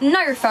discharge,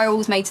 no referral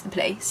was made to the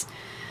police.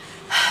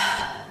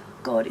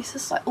 God, it's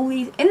just like all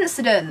these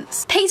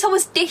incidents. Peter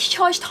was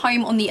discharged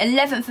home on the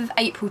 11th of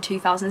April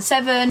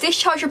 2007.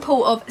 Discharge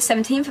report of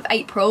 17th of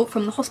April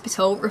from the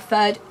hospital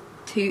referred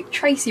to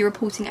Tracy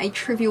reporting a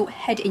trivial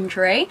head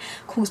injury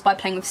caused by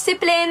playing with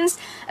siblings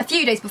a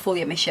few days before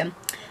the admission.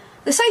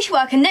 The social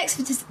worker next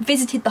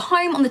visited the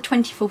home on the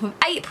 24th of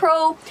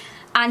April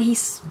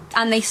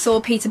and they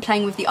saw Peter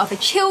playing with the other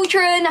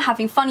children,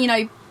 having fun, you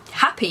know,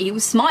 happy. He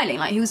was smiling,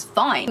 like he was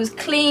fine. He was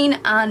clean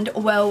and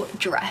well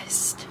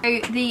dressed. So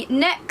the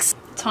next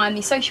time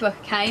the social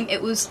worker came,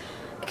 it was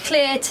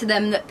clear to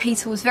them that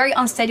Peter was very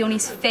unsteady on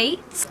his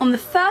feet. On the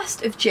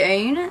 1st of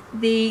June,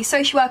 the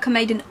social worker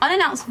made an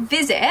unannounced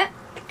visit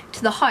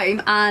to the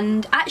home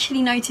and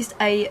actually noticed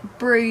a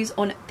bruise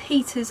on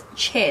Peter's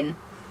chin.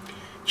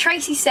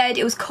 Tracy said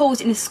it was caused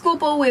in a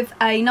squabble with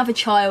another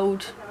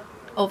child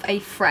of a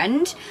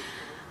friend.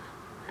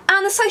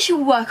 And the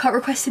social worker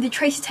requested that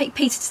Tracy take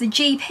Peter to the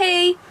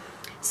GP.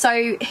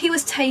 So he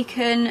was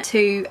taken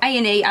to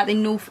A&E at the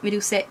North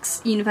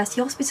Middlesex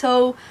University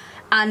Hospital.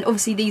 And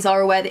obviously these are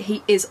aware that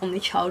he is on the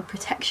Child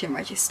Protection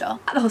Register.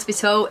 At the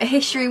hospital, a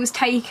history was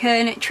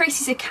taken.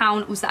 Tracy's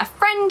account was that a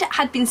friend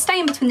had been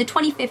staying between the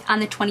 25th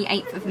and the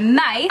 28th of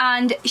May,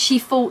 and she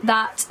thought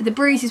that the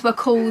bruises were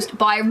caused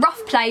by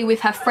rough play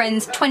with her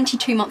friend's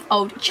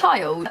 22-month-old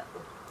child.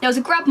 There was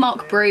a grab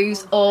mark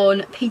bruise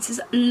on Peter's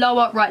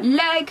lower right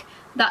leg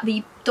that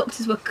the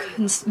doctors were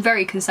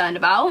very concerned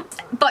about.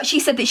 But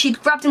she said that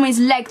she'd grabbed him on his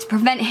leg to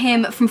prevent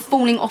him from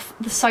falling off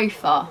the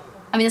sofa.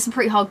 I mean, that's a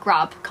pretty hard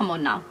grab, come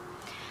on now.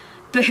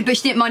 But she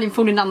didn't mind him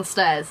falling down the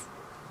stairs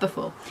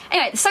before.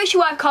 Anyway, the social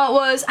worker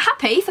was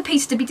happy for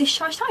Peter to be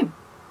discharged home.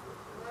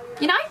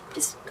 You know,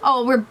 just,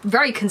 oh, we're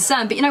very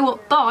concerned, but you know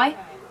what, bye.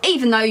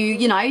 Even though,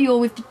 you know,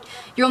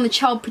 you're on the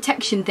child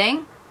protection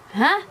thing.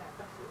 Huh?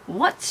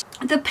 What?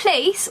 The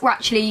police were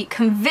actually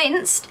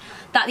convinced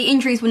that the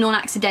injuries were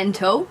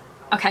non-accidental.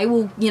 Okay,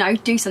 well, you know,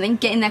 do something,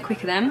 get in there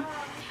quicker then.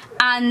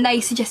 And they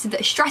suggested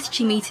that a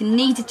strategy meeting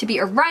needed to be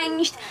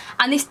arranged,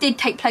 and this did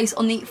take place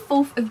on the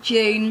 4th of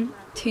June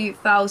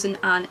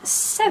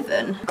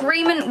 2007.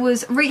 Agreement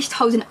was reached to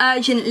hold an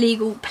urgent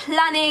legal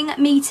planning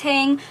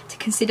meeting to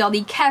consider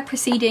the care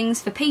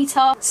proceedings for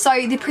Peter.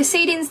 So the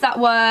proceedings that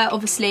were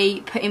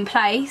obviously put in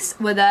place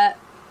were that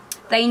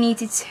they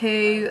needed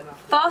to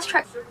fast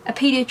track a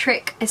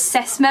paediatric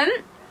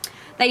assessment.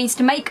 They needed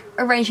to make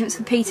arrangements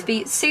for Peter to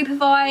be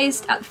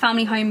supervised at the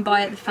family home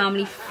by the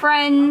family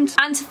friend,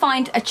 and to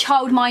find a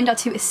childminder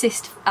to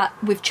assist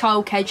with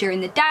childcare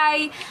during the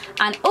day.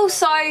 And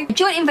also, a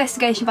joint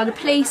investigation by the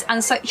police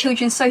and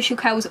children's social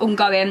care was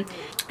ongoing.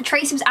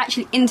 Tracy was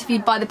actually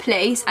interviewed by the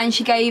police and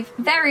she gave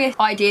various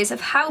ideas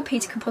of how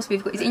Peter could possibly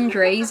have got his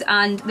injuries,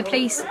 and the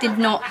police did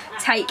not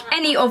take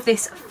any of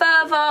this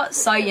further.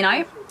 So, you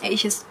know,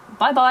 it's just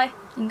bye-bye, you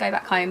can go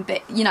back home.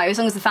 But, you know, as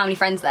long as the family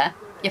friend's there,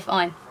 you're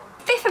fine.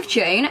 5th of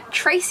June,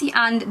 Tracy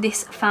and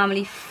this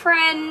family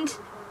friend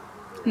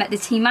met the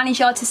team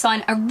manager to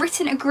sign a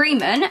written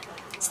agreement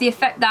to the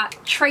effect that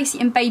Tracy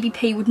and baby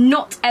P would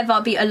not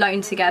ever be alone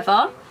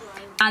together,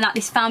 and that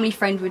this family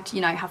friend would, you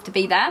know, have to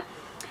be there.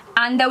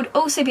 And there would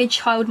also be a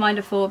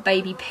childminder for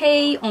baby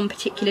P on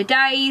particular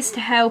days to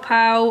help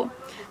out.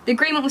 The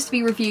agreement was to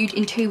be reviewed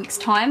in 2 weeks'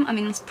 time. I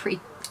mean, that's pretty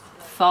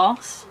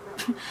fast.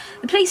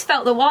 The police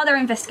felt that while their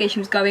investigation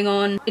was going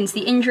on into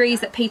the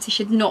injuries, that Peter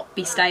should not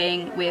be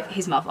staying with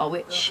his mother,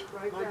 which,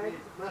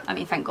 I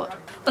mean, thank God.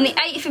 On the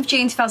 8th of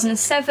June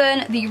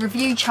 2007, the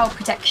Review Child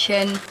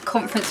Protection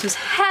Conference was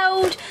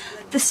held.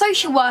 The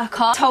social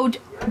worker told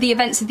the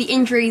events of the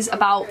injuries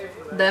about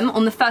them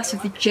on the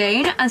 1st of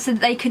June and said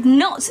that they could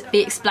not be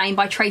explained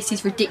by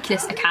Tracy's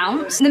ridiculous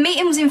accounts. The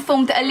meeting was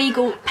informed that a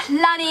legal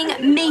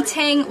planning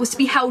meeting was to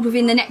be held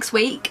within the next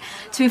week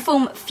to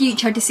inform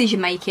future decision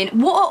making.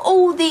 What are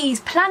all these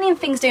planning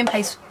things doing in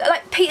place?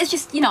 Like, Peter's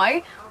just, you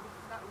know,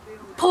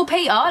 poor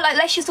Peter, like,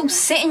 let's just all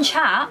sit and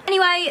chat.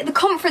 Anyway, the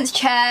conference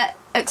chair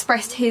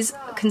expressed his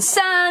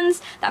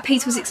concerns that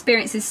Peter was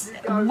experiencing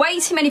way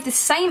too many of the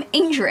same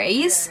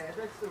injuries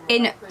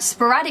in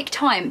sporadic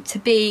time to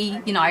be,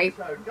 you know,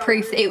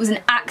 proof that it was an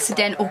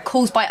accident or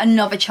caused by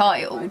another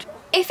child.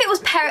 If it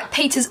was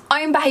Peter's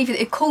own behaviour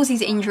that caused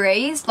these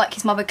injuries, like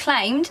his mother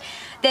claimed,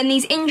 then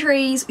these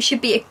injuries should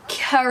be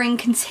occurring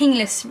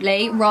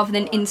continuously rather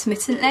than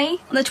intermittently.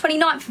 On the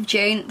 29th of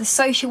June, the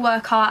social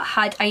worker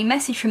had a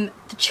message from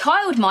the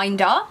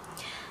childminder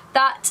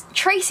that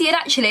Tracy had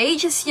actually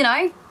just, you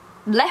know,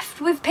 left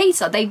with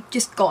Peter. They'd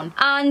just gone.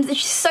 And the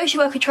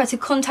social worker tried to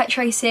contact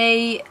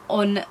Tracy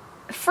on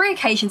 3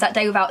 occasions that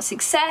day without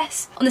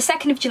success. On the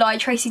 2nd of July,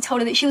 Tracy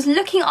told her that she was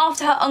looking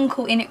after her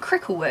uncle in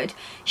Cricklewood.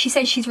 She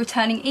said she's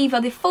returning either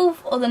the 4th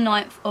or the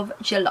 9th of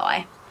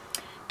July,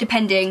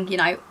 depending, you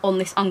know, on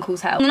this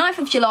uncle's health. On the 9th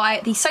of July,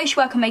 the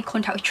social worker made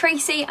contact with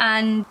Tracy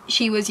and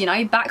she was, you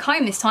know, back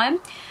home this time.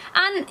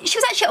 And she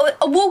was actually at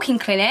a walking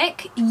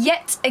clinic,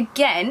 yet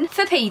again,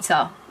 for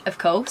Peter, of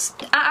course.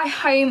 At a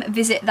home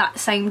visit that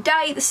same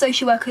day, the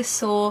social worker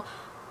saw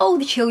all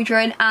the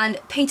children and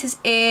Peter's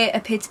ear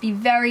appeared to be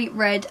very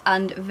red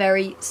and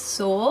very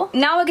sore.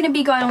 Now we're going to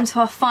be going on to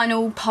our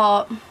final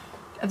part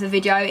of the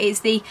video.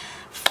 It's the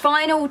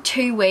final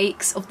 2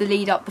 weeks of the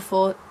lead up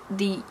before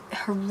the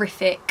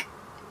horrific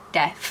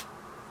death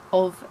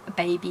of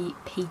baby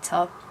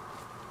Peter.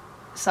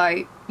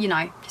 So, you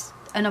know, just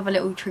another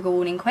little trigger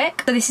warning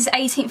quick. So this is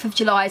 18th of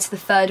July to the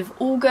 3rd of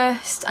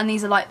August, and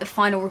these are like the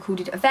final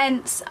recorded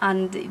events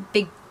and the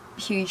big,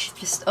 huge,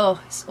 just,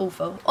 oh, it's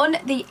awful. On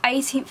the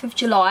 18th of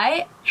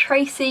July,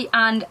 Tracy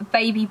and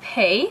baby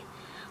P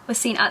were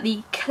seen at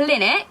the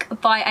clinic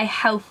by a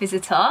health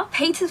visitor.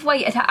 Peter's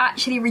weight had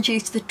actually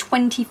reduced to the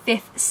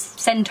 25th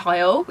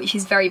centile, which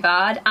is very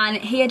bad, and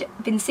he had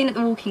been seen at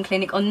the walking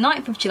clinic on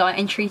 9th of July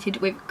and treated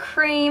with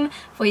cream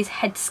for his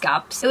head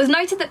scabs. It was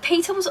noted that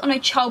Peter was on a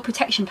child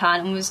protection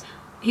plan and was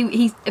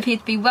he appeared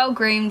to be well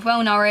groomed,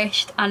 well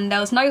nourished, and there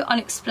was no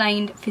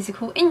unexplained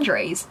physical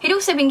injuries. He'd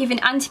also been given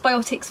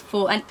antibiotics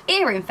for an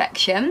ear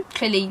infection.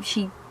 Clearly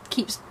she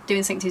keeps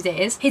doing something to his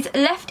ears. His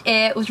left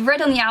ear was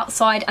red on the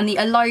outside and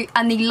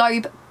the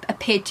lobe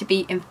appeared to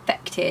be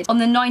infected. On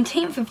the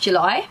 19th of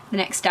July, the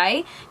next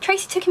day,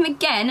 Tracy took him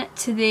again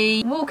to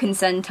the walk-in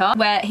centre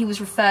where he was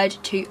referred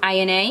to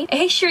A&E. A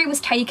history was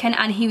taken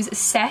and he was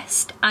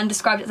assessed and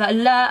described as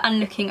alert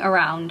and looking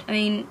around. I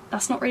mean,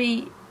 that's not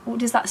really... What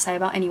does that say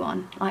about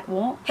anyone? Like,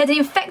 what? He had an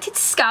infected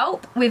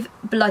scalp with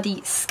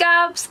bloody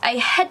scabs, a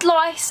head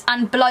lice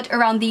and blood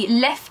around the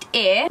left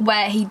ear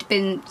where he'd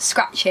been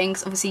scratching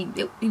because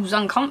obviously he was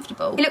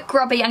uncomfortable. He looked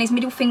grubby and his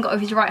middle finger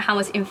of his right hand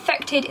was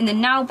infected in the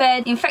nail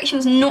bed. The infection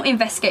was not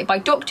investigated by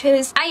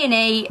doctors.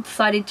 A&E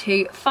decided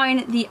to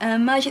phone the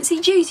emergency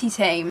duty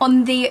team.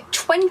 On the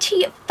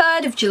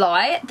 23rd of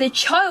July, the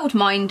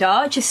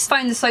childminder just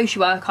phoned the social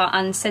worker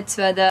and said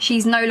to her that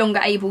she's no longer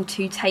able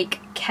to take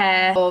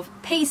care of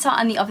Peter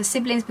and the other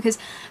siblings because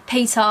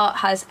Peter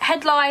has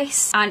head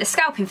lice and a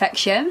scalp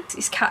infection.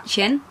 It's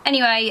catching.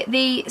 Anyway,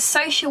 the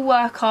social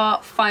worker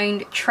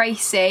phoned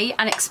Tracy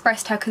and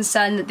expressed her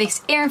concern that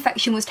this ear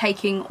infection was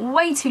taking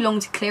way too long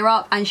to clear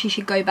up and she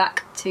should go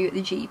back to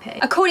the GP.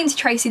 According to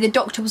Tracy, the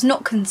doctor was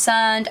not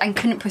concerned and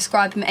couldn't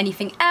prescribe him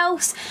anything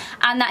else,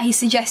 and that he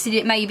suggested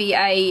it may be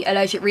an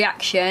allergic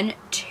reaction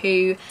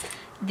to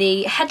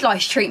the head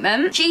lice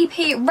treatment.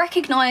 GP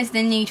recognised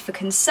the need for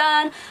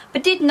concern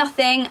but did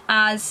nothing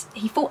as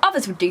he thought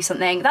others would do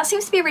something. That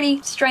seems to be a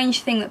really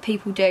strange thing that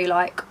people do.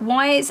 Like,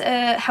 why is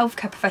a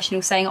healthcare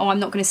professional saying, oh, I'm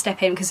not going to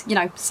step in because, you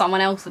know, someone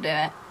else will do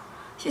it?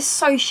 It's just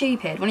so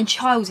stupid when a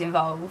child's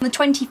involved. On the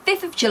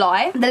 25th of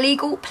July, the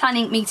legal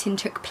planning meeting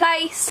took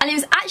place and it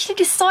was actually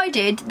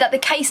decided that the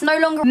case no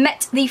longer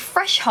met the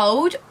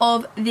threshold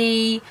of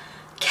the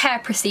care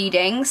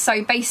proceedings.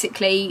 So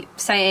basically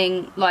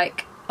saying,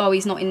 like, oh,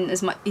 he's not in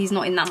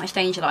that much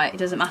danger, like, it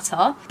doesn't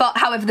matter. But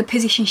however, the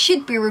position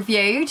should be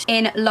reviewed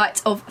in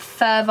light of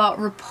further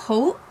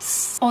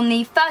reports. On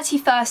the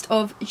 31st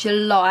of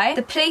July,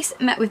 the police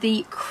met with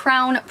the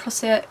Crown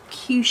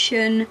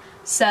Prosecution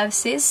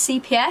Services,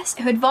 CPS,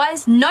 who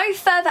advised no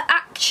further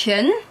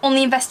action on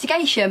the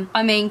investigation.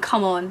 I mean,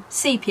 come on,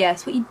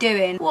 CPS, what are you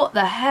doing? What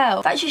the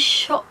hell? That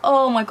just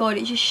oh my god,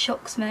 it just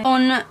shocks me.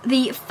 On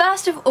the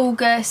 1st of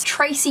August,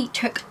 Tracy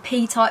took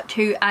Peter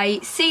to a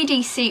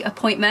CDC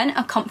appointment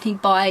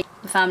accompanied by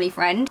a family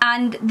friend,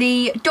 and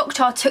the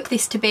doctor took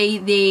this to be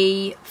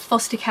the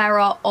foster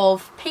carer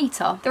of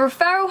Peter. The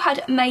referral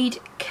had made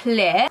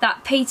clear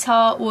that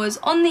Peter was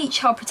on the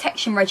child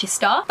protection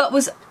register but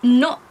was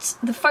not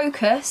the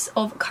focus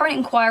of current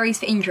inquiries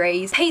for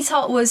injuries.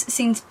 Peter was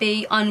seen to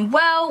be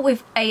unwell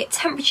with a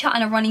temperature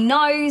and a runny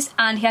nose,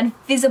 and he had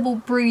visible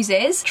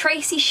bruises.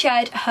 Tracy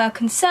shared her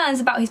concerns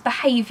about his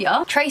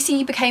behaviour.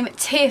 Tracy became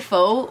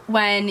tearful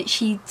when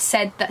she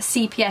said that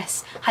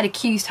CPS had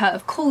accused her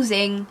of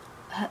causing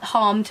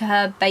harm to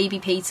her baby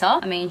Peter.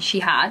 I mean, she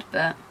had,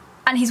 but...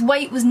 And his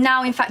weight was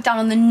now in fact down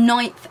on the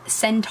 9th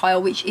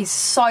centile, which is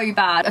so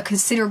bad, a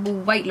considerable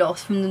weight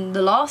loss from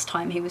the last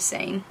time he was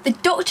seen. The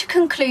doctor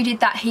concluded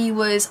that he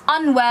was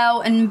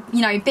unwell and,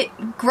 you know, a bit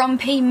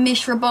grumpy,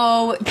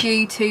 miserable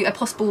due to a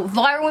possible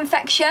viral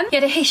infection. He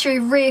had a history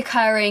of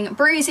reoccurring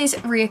bruises,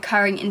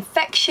 reoccurring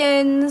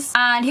infections,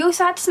 and he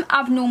also had some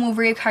abnormal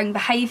reoccurring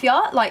behaviour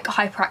like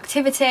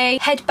hyperactivity,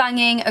 head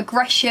banging,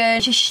 aggression,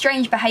 just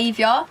strange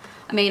behaviour.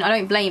 I mean, I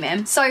don't blame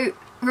him. So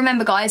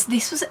remember guys,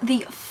 this was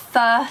the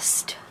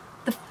 1st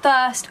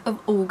of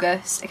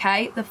August,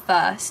 okay, the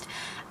 1st,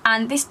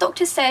 and this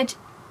doctor said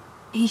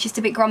he's just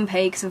a bit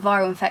grumpy because of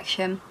viral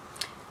infection.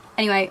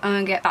 Anyway, I'm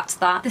gonna get back to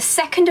that. The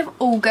 2nd of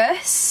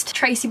August,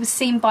 Tracy was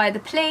seen by the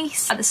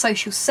police at the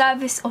social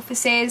service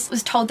offices,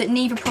 was told that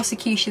neither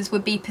prosecutions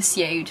would be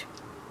pursued.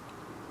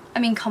 I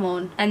mean, come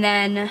on. And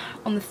then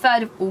on the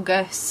 3rd of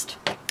August,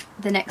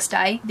 the next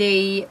day,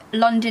 the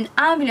London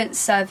Ambulance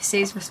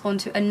Services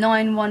respond to a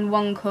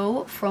 911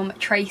 call from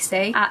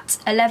Tracy at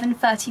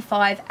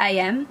 11:35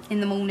 AM in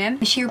the morning.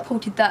 She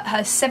reported that her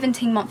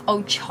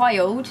 17-month-old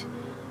child,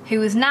 who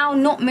was now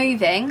not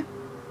moving,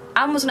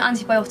 and was on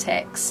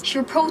antibiotics. She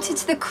reported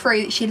to the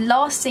crew that she had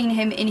last seen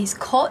him in his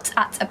cot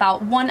at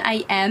about 1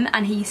 AM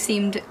and he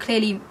seemed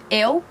clearly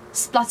ill,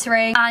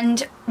 spluttering,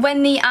 and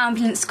when the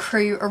ambulance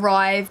crew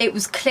arrived it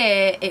was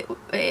clear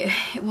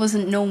it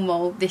wasn't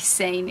normal, this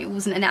scene. It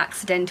wasn't an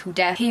accidental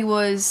death. He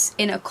was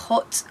in a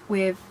cot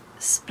with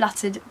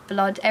splattered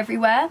blood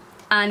everywhere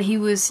and he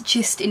was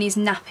just in his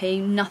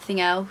nappy,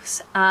 nothing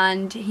else,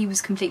 and he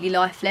was completely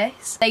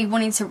lifeless. They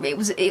wanted to, it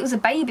was a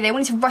baby, they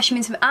wanted to rush him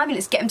into the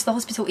ambulance, get him to the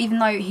hospital even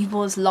though he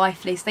was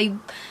lifeless. They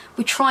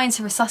were trying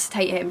to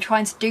resuscitate him,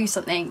 trying to do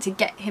something to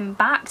get him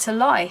back to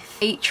life.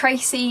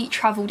 Tracy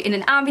travelled in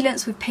an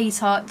ambulance with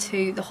Peter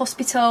to the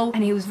hospital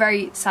and he was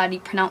very sadly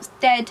pronounced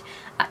dead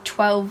at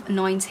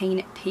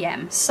 12:19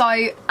 PM.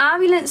 So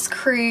ambulance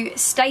crew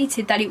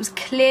stated that it was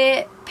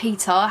clear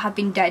Peter had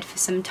been dead for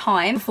some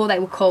time before they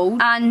were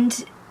called,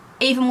 and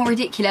even more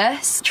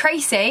ridiculous,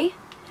 Tracy,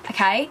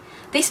 okay,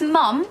 this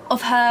mum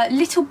of her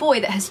little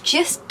boy that has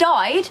just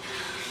died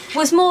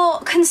was more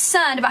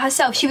concerned about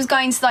herself. She was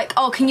going to like,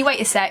 oh, can you wait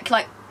a sec,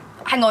 like,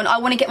 hang on, I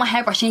want to get my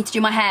hairbrush, I need to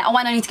do my hair, oh,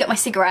 I need to get my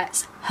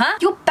cigarettes. Huh?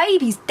 Your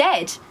baby's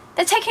dead.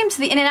 They're taking him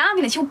to in an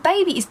ambulance. Your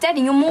baby is dead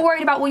and you're more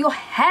worried about what your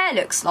hair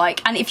looks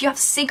like and if you have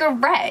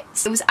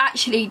cigarettes. It was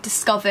actually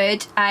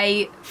discovered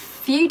a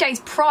few days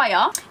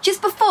prior,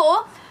 just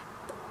before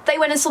they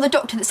went and saw the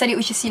doctor that said it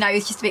was just, you know, he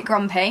was just a bit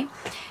grumpy.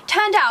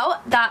 Turned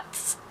out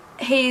that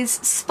his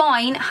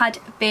spine had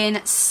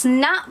been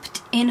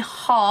snapped in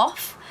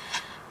half,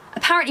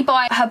 apparently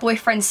by her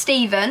boyfriend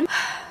Stephen,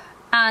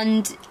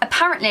 and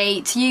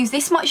apparently to use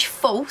this much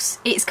force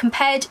it's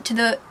compared to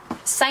the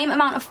same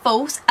amount of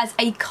force as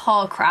a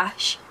car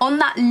crash on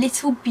that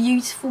little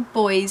beautiful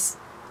boy's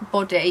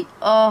body.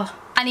 Oh.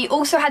 And he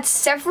also had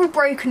several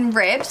broken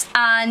ribs,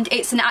 and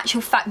it's an actual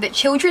fact that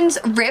children's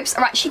ribs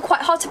are actually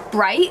quite hard to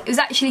break. It was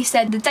actually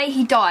said the day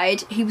he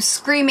died he was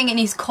screaming in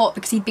his cot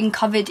because he'd been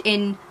covered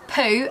in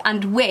poo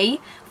and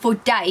wee for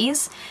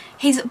days.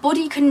 His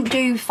body couldn't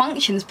do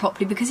functions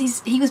properly because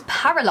he was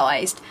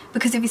paralysed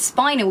because of his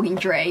spinal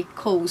injury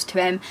caused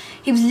to him.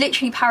 He was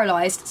literally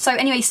paralysed. So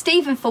anyway,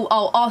 Stephen thought,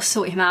 oh, I'll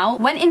sort him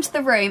out. Went into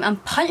the room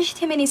and punched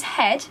him in his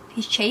head,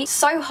 his cheek,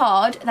 so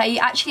hard that he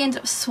actually ended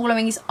up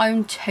swallowing his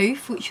own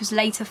tooth, which was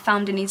later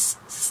found in his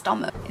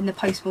stomach in the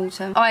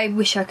post-mortem. I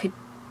wish I could,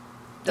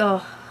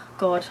 oh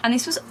God. And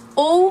this was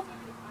all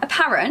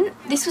apparent,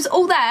 this was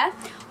all there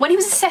when he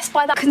was assessed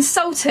by that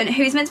consultant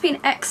who is meant to be an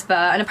expert,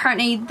 and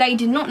apparently they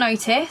did not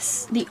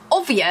notice the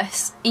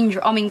obvious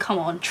injury. I mean, come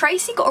on.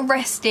 Tracy got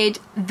arrested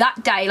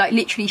that day, like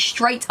literally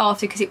straight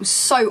after, because it was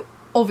so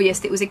obvious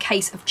that it was a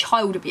case of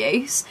child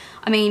abuse.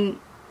 I mean,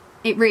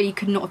 it really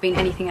could not have been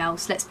anything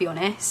else, let's be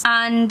honest.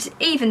 And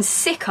even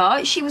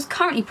sicker, she was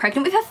currently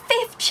pregnant with her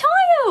 5th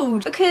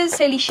child, because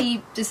clearly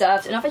she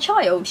deserved another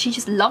child. She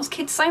just loves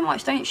kids so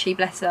much, don't she,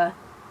 bless her.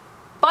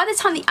 By the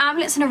time the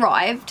ambulance had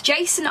arrived,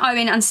 Jason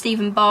Owen and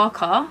Stephen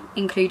Barker,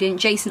 including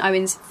Jason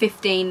Owen's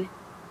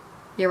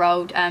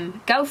 15-year-old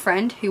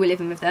girlfriend who were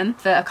living with them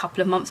for a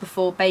couple of months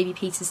before baby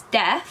Peter's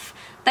death,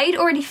 they'd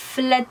already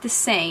fled the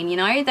scene, you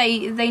know.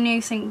 They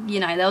knew, you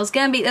know, there was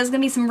gonna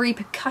be some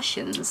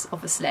repercussions,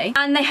 obviously.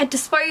 And they had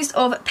disposed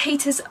of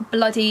Peter's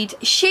bloodied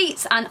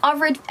sheets and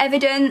other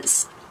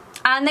evidence,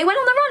 and they went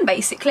on the run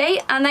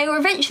basically, and they were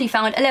eventually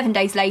found 11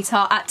 days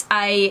later at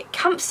a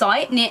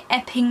campsite near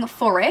Epping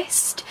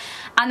Forest.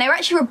 And they were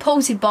actually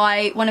reported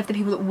by one of the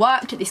people that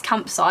worked at this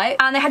campsite,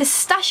 and they had a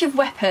stash of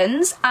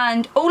weapons,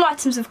 and all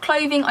items of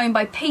clothing owned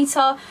by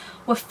Peter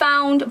were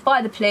found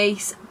by the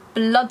police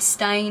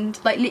blood-stained,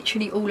 like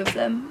literally all of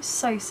them.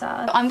 So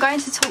sad. I'm going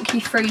to talk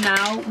you through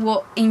now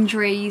what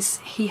injuries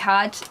he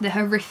had, the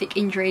horrific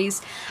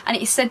injuries, and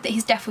it is said that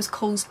his death was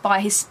caused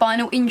by his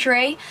spinal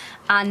injury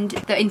and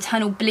the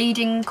internal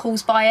bleeding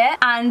caused by it,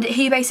 and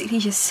he basically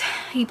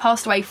he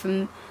passed away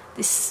from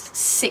this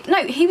sick, no,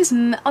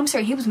 I'm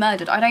sorry, he was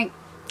murdered. I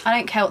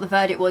don't care what the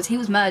verdict was, he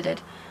was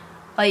murdered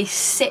by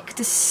sick,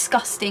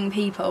 disgusting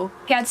people.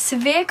 He had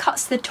severe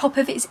cuts to the top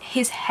of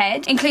his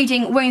head,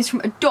 including wounds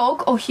from a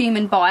dog or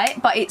human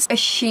bite, but it's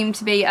assumed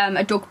to be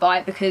a dog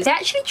bite because they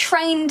actually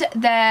trained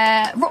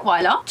their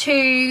Rottweiler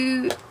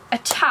to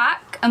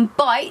attack and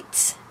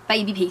bite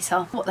baby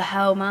Peter. What the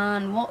hell,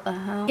 man, what the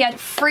hell? He had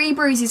 3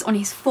 bruises on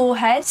his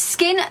forehead,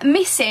 skin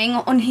missing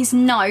on his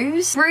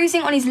nose,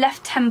 bruising on his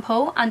left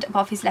temple and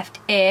above his left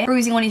ear,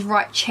 bruising on his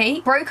right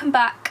cheek, broken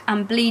back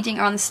and bleeding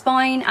around the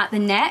spine at the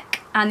neck,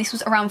 and this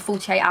was around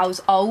 48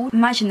 hours old.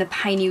 Imagine the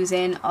pain he was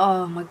in,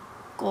 oh my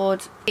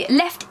God.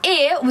 Left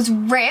ear was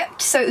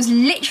ripped, so it was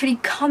literally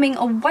coming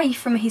away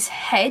from his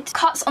head.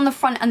 Cuts on the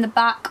front and the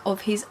back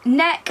of his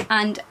neck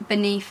and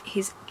beneath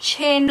his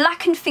chin.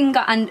 Blackened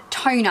finger and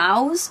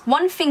toenails.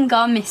 1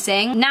 finger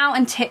missing. Nail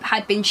and tip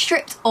had been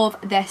stripped of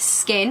their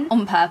skin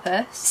on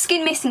purpose.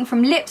 Skin missing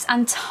from lips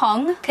and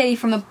tongue, clearly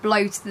from a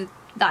blow to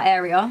that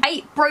area.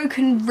 8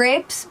 broken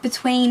ribs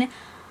between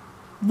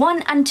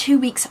 1 and 2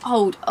 weeks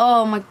old.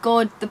 Oh my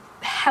God, the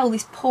hell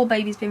this poor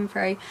baby's been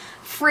through.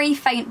 3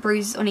 faint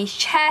bruises on his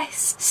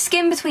chest,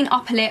 skin between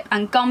upper lip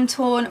and gum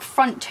torn,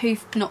 front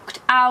tooth knocked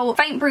out,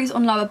 faint bruise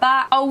on lower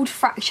back, old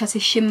fracture to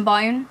shin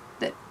bone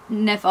that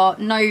never.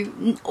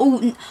 No,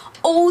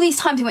 all these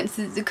times he went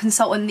to the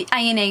consultant, the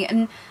A&E,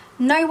 and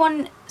no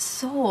one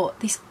saw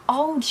this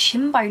old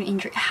shin bone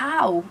injury.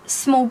 How?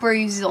 Small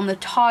bruises on the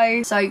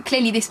toe. So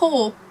clearly this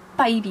poor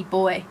baby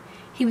boy,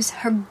 he was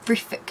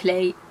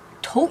horrifically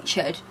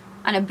tortured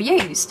and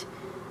abused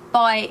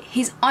by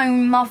his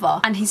own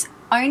mother and his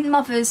own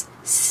mother's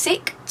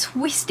sick,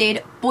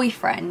 twisted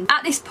boyfriend.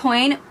 At this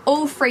point,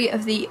 all three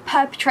of the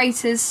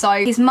perpetrators,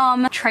 so his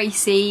mum,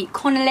 Tracy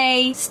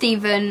Connolly,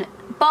 Stephen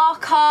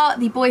Barker,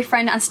 the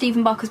boyfriend, and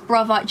Stephen Barker's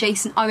brother,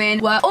 Jason Owen,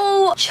 were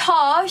all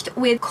charged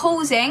with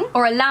causing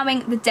or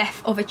allowing the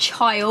death of a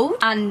child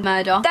and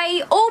murder.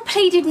 They all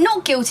pleaded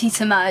not guilty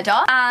to murder,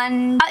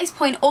 and at this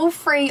point, all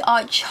three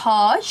are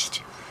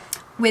charged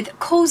with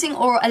causing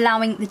or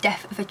allowing the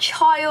death of a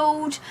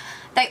child.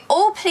 They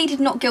all pleaded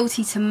not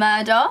guilty to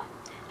murder.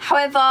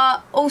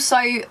 However, also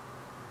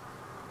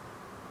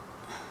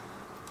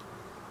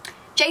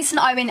Jason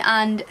Owen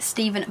and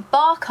Stephen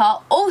Barker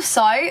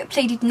also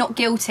pleaded not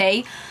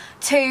guilty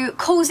to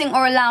causing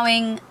or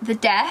allowing the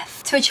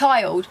death to a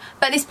child.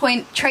 But at this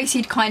point, Tracy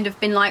had kind of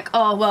been like,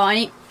 oh well,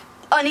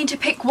 I need to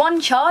pick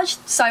one charge,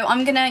 so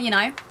I'm gonna, you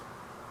know,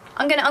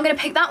 I'm gonna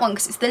pick that one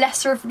because it's the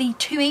lesser of the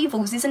two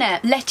evils, isn't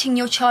it? Letting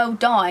your child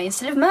die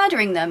instead of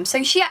murdering them.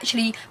 So she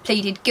actually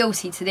pleaded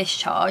guilty to this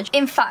charge.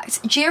 In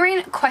fact,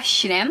 during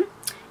questioning,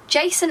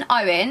 Jason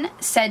Owen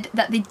said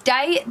that the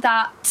day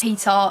that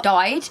Peter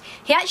died,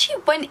 he actually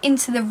went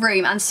into the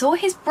room and saw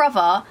his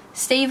brother,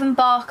 Stephen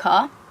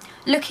Barker,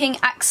 looking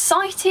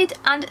excited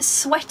and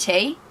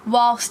sweaty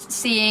whilst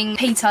seeing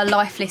Peter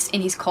lifeless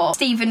in his cot.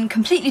 Stephen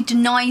completely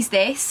denies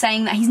this,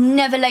 saying that he's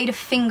never laid a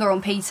finger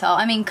on Peter.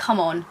 I mean, come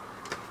on.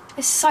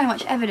 There's so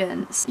much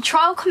evidence. The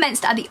trial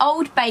commenced at the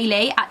Old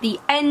Bailey at the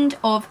end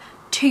of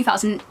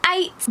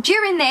 2008.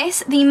 During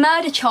this, the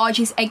murder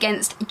charges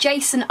against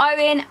Jason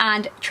Owen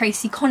and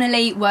Tracy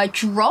Connolly were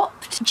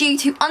dropped due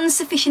to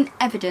insufficient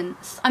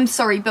evidence. I'm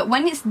sorry, but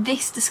when it's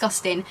this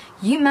disgusting,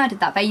 you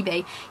murdered that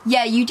baby.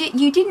 Yeah, you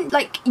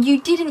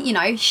didn't, you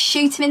know,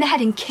 shoot him in the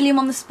head and kill him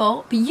on the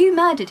spot, but you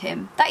murdered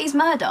him. That is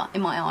murder in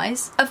my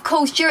eyes. Of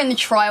course, during the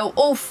trial,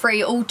 all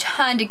three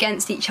turned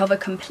against each other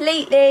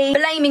completely,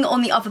 blaming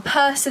on the other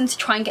person to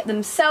try and get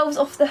themselves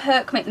off the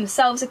hook, make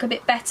themselves look a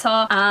bit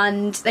better,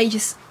 and they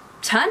just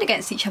turned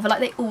against each other like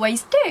they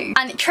always do.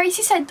 And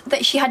Tracy said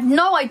that she had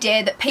no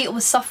idea that Peter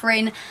was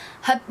suffering,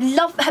 her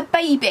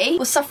baby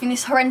was suffering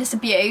this horrendous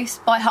abuse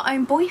by her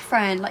own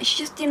boyfriend. Like, she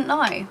just didn't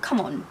know. Come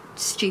on,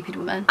 stupid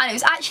woman. And it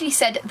was actually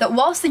said that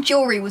whilst the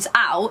jury was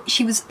out,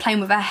 she was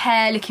playing with her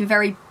hair, looking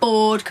very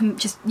bored,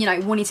 just, you know,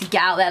 wanting to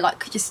get out there,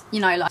 like, just,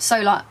 you know, like, so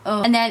like,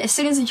 oh. And then as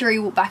soon as the jury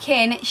walked back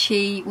in,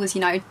 she was,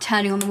 you know,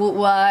 turning on the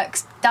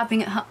waterworks,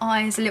 dabbing at her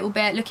eyes a little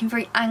bit, looking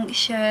very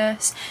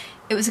anxious.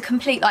 It was a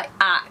complete, like,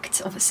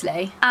 act,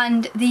 obviously.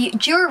 And the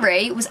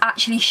jury was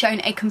actually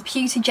shown a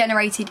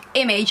computer-generated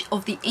image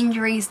of the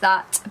injuries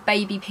that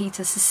baby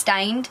Peter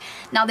sustained.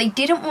 Now, they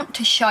didn't want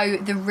to show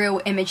the real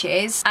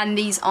images, and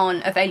these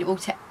aren't available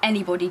to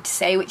anybody to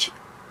see, which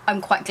I'm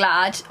quite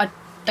glad. I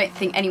don't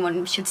think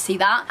anyone should see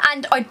that.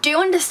 And I do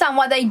understand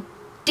why they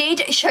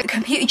did show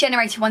computer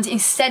generated ones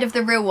instead of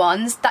the real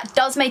ones. That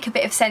does make a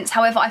bit of sense.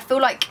 However, I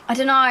feel like, I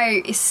don't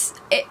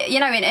know, you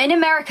know, in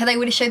America they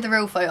would have showed the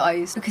real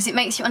photos because it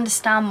makes you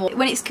understand more.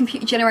 When it's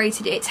computer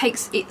generated,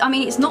 I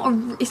mean, it's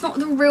not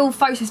the real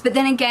photos, but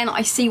then again,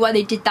 I see why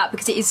they did that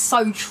because it is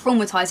so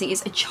traumatizing.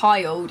 It's a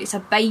child, it's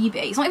a baby.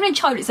 It's not even a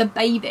child, it's a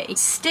baby.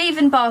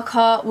 Stephen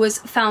Barker was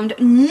found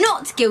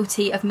not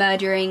guilty of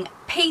murdering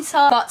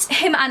Peter, but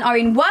him and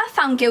Owen were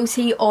found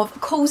guilty of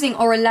causing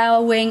or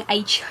allowing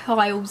a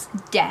child's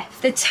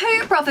death. The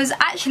two brothers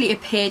actually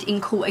appeared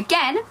in court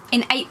again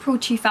in April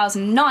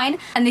 2009,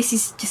 and this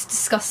is just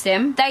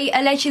disgusting. They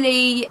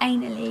allegedly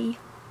anally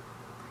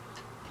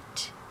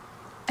raped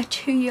a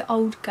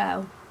 2-year-old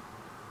girl.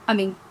 I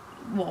mean,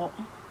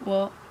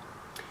 what?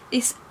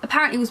 This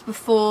apparently was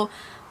before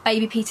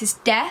baby Peter's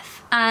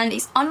death, and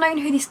it's unknown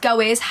who this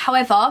girl is.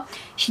 However,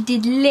 she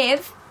did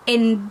live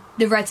in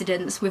the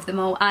residence with them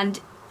all, and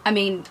I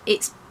mean,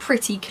 it's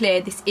pretty clear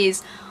this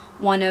is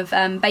one of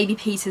baby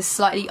Peter's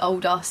slightly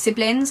older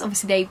siblings.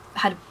 Obviously they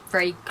had a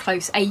very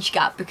close age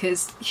gap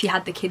because she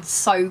had the kids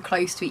so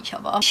close to each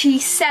other. She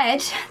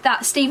said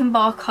that Stephen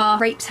Barker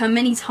raped her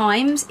many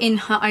times in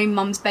her own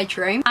mum's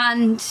bedroom,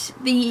 and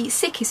the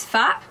sickest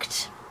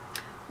fact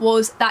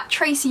was that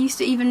Tracy used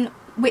to even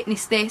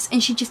witness this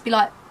and she'd just be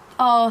like,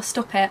 oh,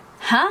 stop it.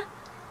 Huh?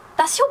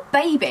 That's your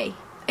baby.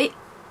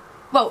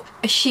 Well,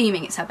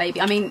 assuming it's her baby.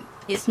 I mean,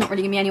 it's not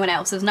really gonna be anyone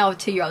else. There's no other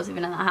 2-year-olds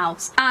living in that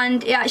house.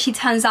 And it actually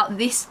turns out that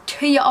this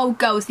 2-year-old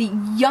girl is the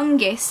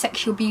youngest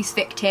sexual abuse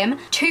victim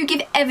to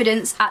give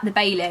evidence at the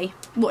Bailey.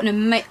 What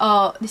an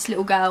oh, this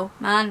little girl,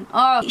 man.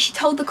 Oh, she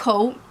told the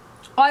court,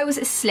 I was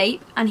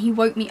asleep and he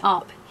woke me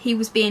up. He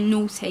was being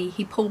naughty.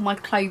 He pulled my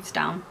clothes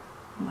down.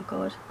 Oh my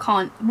God.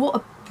 Can't. What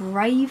a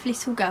brave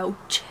little girl.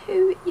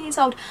 2 years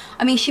old.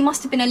 I mean, she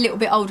must have been a little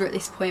bit older at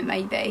this point,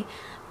 maybe.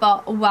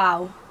 But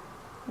wow.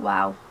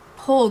 Wow.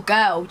 Poor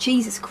girl,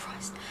 Jesus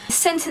Christ.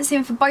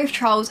 Sentencing for both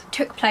trials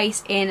took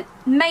place in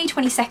May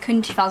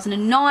 22nd,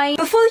 2009.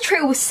 Before the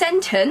trio was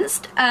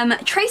sentenced,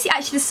 Tracy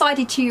actually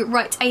decided to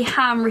write a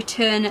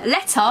handwritten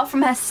letter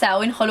from her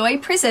cell in Holloway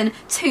Prison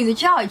to the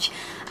judge.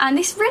 And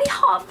this really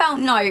heartfelt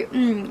note,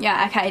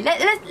 yeah, okay,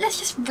 let's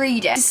just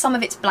read it. Some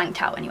of it's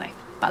blanked out anyway,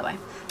 by the way.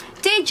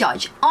 Dear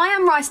Judge, I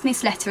am writing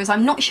this letter as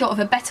I'm not sure of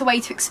a better way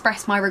to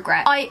express my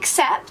regret. I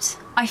accept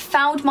I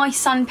found my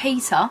son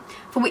Peter,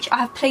 for which I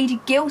have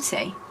pleaded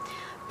guilty.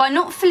 By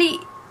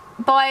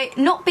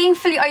not being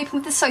fully open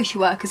with the social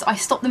workers, I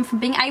stopped them from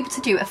being able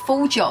to do a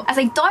full job. As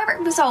a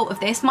direct result of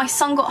this, my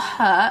son got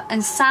hurt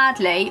and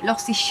sadly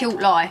lost his short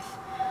life.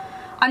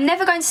 I'm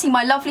never going to see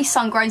my lovely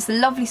son grow into the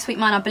lovely sweet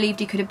man I believed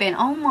he could have been.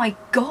 Oh my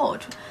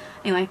God.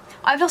 Anyway,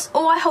 I've lost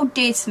all I hold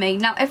dear to me.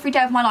 Now every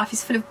day of my life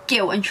is full of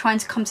guilt and trying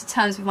to come to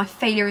terms with my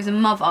failure as a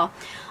mother.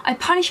 I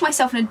punish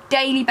myself on a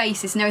daily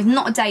basis and there is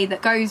not a day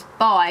that goes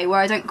by where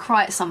I don't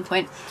cry at some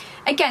point.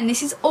 Again,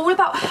 this is all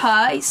about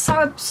her. It's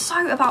so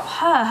about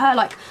her. Her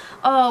like,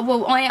 oh,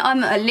 well,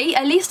 I'm at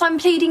least I'm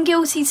pleading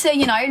guilty to,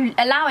 you know,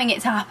 allowing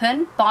it to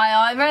happen. But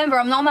I remember,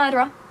 I'm not a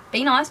murderer.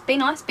 Be nice, be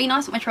nice, be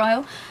nice at my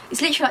trial.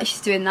 It's literally like she's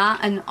doing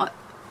that and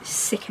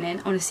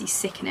sickening, honestly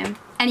sickening.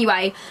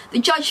 Anyway, the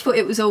judge thought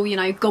it was all, you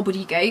know,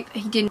 gobbledygook.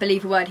 He didn't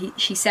believe a word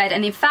she said,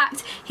 and in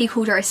fact, he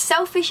called her a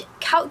selfish,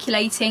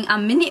 calculating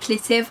and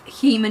manipulative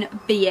human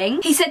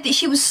being. He said that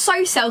she was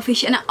so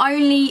selfish and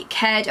only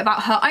cared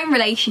about her own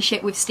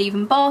relationship with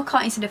Stephen Barker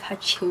instead of her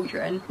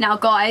children. Now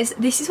guys,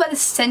 this is where the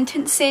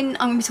sentencing,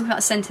 I'm going to be talking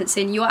about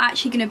sentencing, you're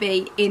actually going to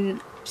be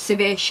in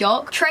severe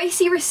shock.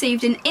 Tracy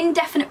received an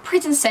indefinite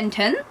prison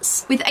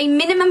sentence with a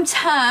minimum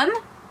term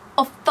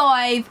of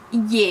 5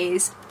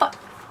 years.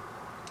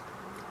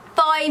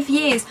 5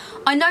 years.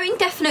 I know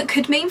indefinite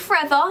could mean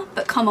forever,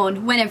 but come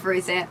on, whenever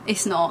is it?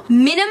 It's not.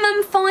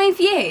 Minimum 5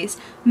 years.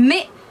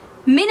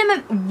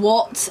 Minimum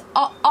what?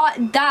 Why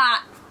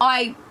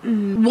do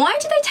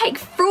they take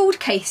fraud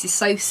cases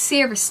so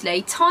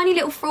seriously? Tiny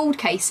little fraud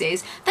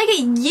cases. They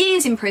get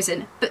years in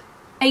prison, but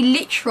a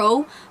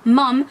literal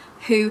mum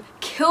who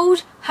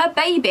killed her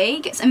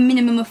baby gets a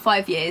minimum of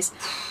 5 years.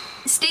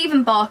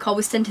 Stephen Barker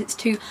was sentenced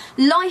to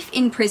life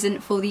in prison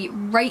for the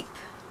rape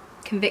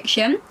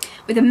conviction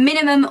with a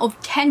minimum of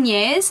 10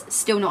 years,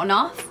 still not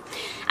enough.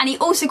 And he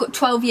also got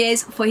 12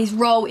 years for his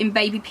role in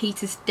baby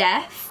Peter's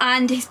death.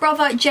 And his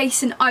brother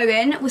Jason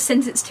Owen was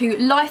sentenced to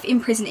life in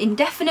prison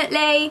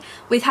indefinitely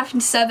with having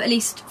to serve at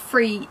least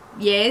 3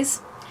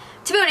 years.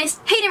 To be honest,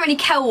 he didn't really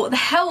care what the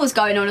hell was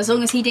going on as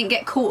long as he didn't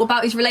get caught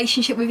about his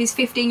relationship with his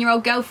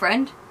 15-year-old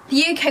girlfriend.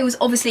 The UK was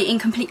obviously in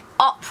complete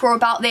uproar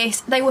about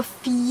this. They were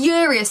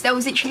furious. There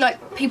was literally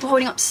like people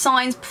holding up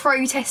signs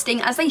protesting,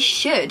 as they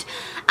should.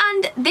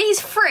 And these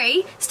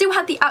three still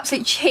had the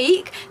absolute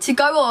cheek to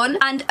go on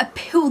and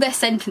appeal their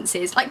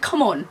sentences. Like,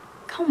 come on.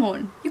 Come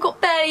on. You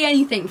got barely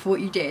anything for what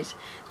you did.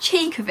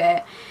 Cheek of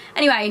it.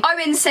 Anyway,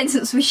 Owen's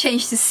sentence was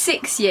changed to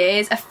 6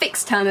 years, a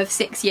fixed term of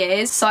 6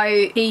 years.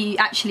 So he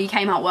actually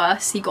came out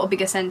worse. He got a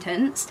bigger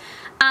sentence.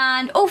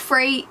 And all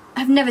three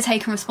have never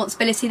taken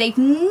responsibility. They've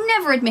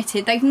never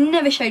admitted, they've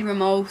never showed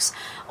remorse,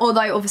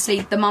 although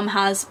obviously the mum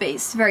has, but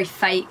it's very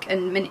fake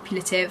and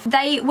manipulative.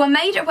 They were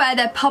made aware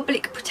their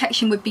public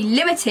protection would be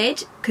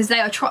limited because they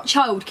are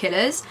child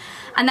killers,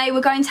 and they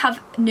were going to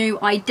have new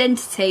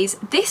identities.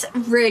 This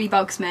really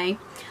bugs me.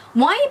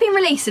 Why are you being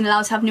released and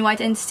allowed to have new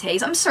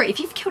identities? I'm sorry, if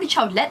you've killed a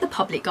child, let the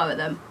public go at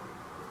them.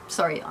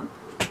 Sorry, I'm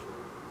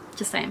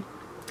just saying.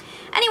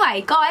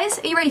 Anyway, guys,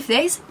 are you ready for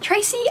this?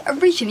 Tracy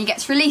originally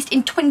gets released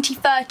in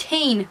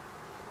 2013.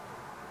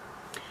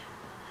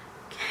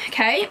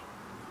 Okay.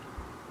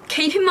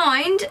 Keep in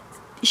mind,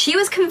 she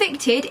was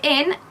convicted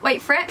in,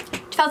 wait for it,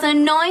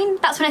 2009.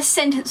 That's when her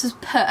sentence was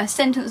put. Her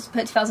sentence was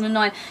put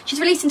 2009. She's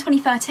released in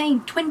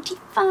 2013.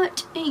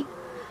 2013.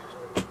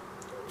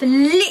 For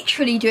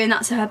literally doing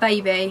that to her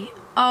baby.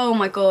 Oh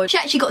my God. She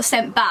actually got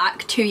sent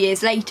back 2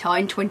 years later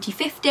in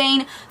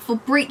 2015 for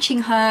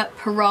breaching her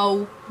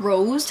parole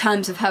rules,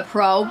 terms of her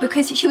parole,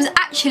 because she was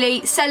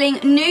actually selling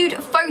nude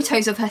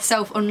photos of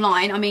herself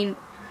online. I mean,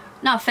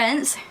 no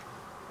offence,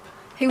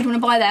 who would want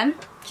to buy them?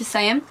 Just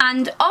saying.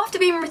 And after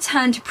being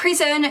returned to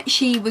prison,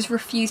 she was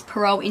refused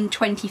parole in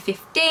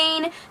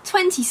 2015,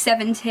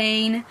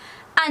 2017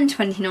 and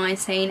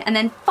 2019, and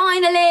then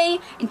finally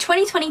in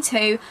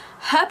 2022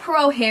 her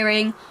parole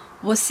hearing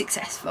was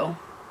successful.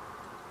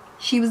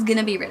 She was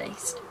gonna be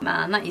released.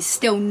 Man, that is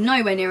still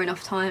nowhere near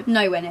enough time.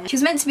 Nowhere near. She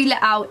was meant to be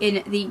let out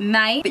in the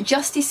May, but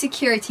Justice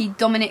Security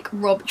Dominic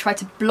Robb tried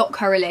to block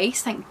her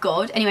release, thank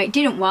God. Anyway, it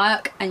didn't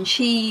work, and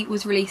she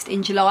was released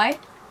in July.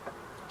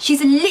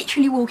 She's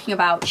literally walking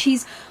about.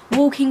 She's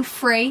walking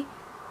free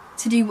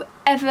to do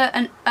whatever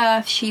on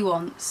earth she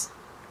wants.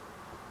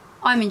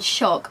 I'm in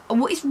shock.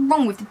 What is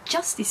wrong with the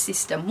justice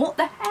system? What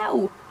the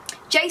hell?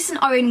 Jason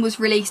Owen was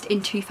released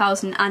in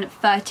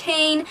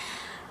 2013.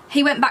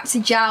 He went back to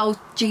jail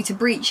due to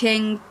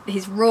breaching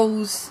his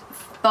rules,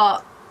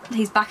 but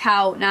he's back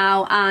out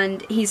now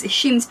and he's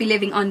assumed to be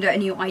living under a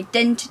new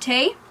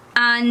identity.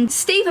 And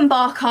Stephen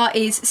Barker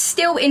is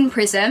still in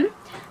prison,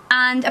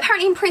 and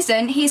apparently in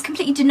prison he is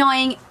completely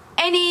denying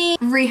any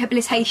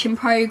rehabilitation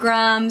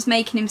programs,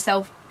 making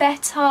himself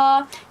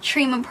better,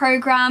 treatment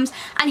programs,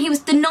 and he was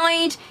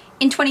denied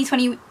in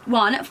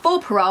 2021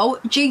 for parole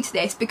due to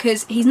this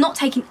because he's not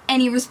taking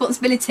any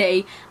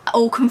responsibility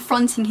or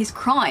confronting his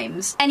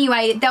crimes.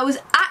 Anyway, there was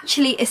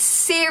actually a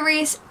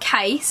serious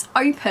case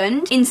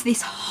opened into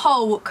this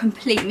whole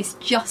complete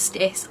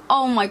misjustice.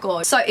 Oh my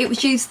god. So it was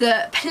due to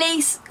the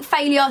police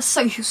failure,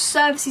 social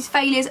services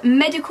failures,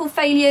 medical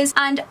failures,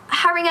 and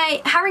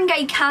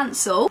Haringey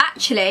Council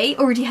actually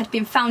already had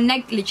been found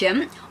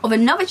negligent of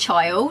another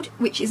child,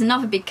 which is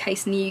another big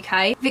case in the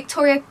UK.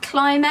 Victoria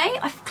Climay,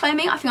 I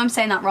think I'm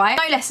saying that right.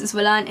 No lessons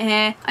were learnt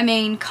here. I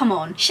mean, come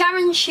on.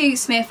 Sharon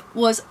Shoesmith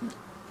was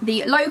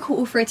the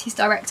local authorities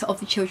director of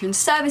the children's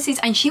services,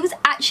 and she was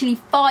actually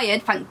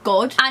fired, thank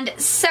god, and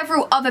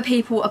several other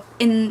people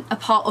in a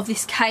part of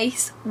this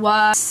case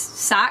were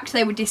sacked.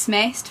 They were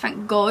dismissed,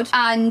 thank god.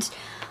 And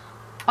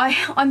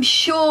I'm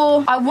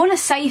sure, I want to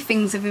say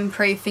things have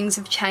improved, things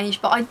have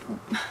changed, but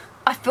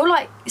I feel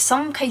like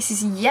some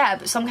cases yeah,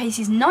 but some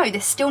cases no. There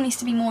still needs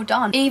to be more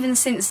done, even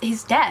since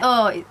his death.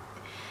 Oh,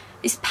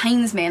 this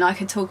pains me, and I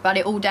could talk about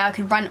it all day, I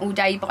could rant all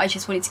day, but I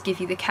just wanted to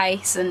give you the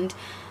case and,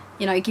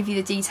 you know, give you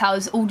the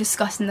details, all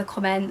discussed in the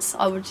comments.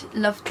 I would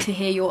love to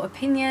hear your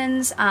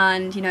opinions,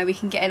 and, you know, we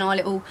can get in our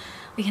little,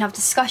 we can have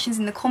discussions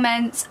in the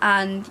comments,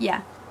 and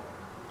yeah.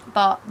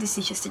 But this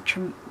is just a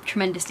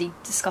tremendously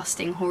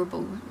disgusting,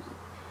 horrible,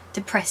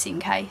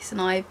 depressing case,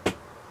 and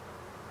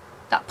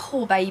that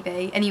poor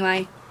baby.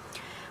 Anyway,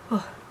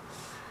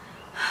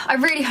 I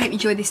really hope you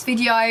enjoyed this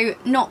video.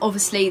 Not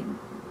obviously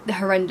the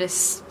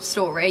horrendous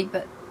story,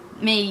 but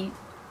me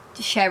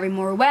just sharing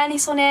more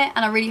awareness on it,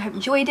 and I really hope you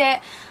enjoyed it.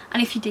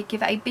 And if you did,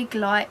 give it a big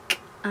like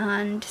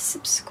and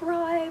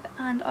subscribe,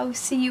 and I will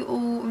see you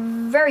all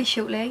very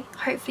shortly,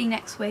 hopefully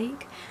next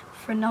week,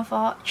 for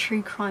another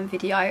true crime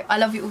video. I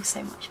love you all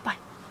so much. Bye.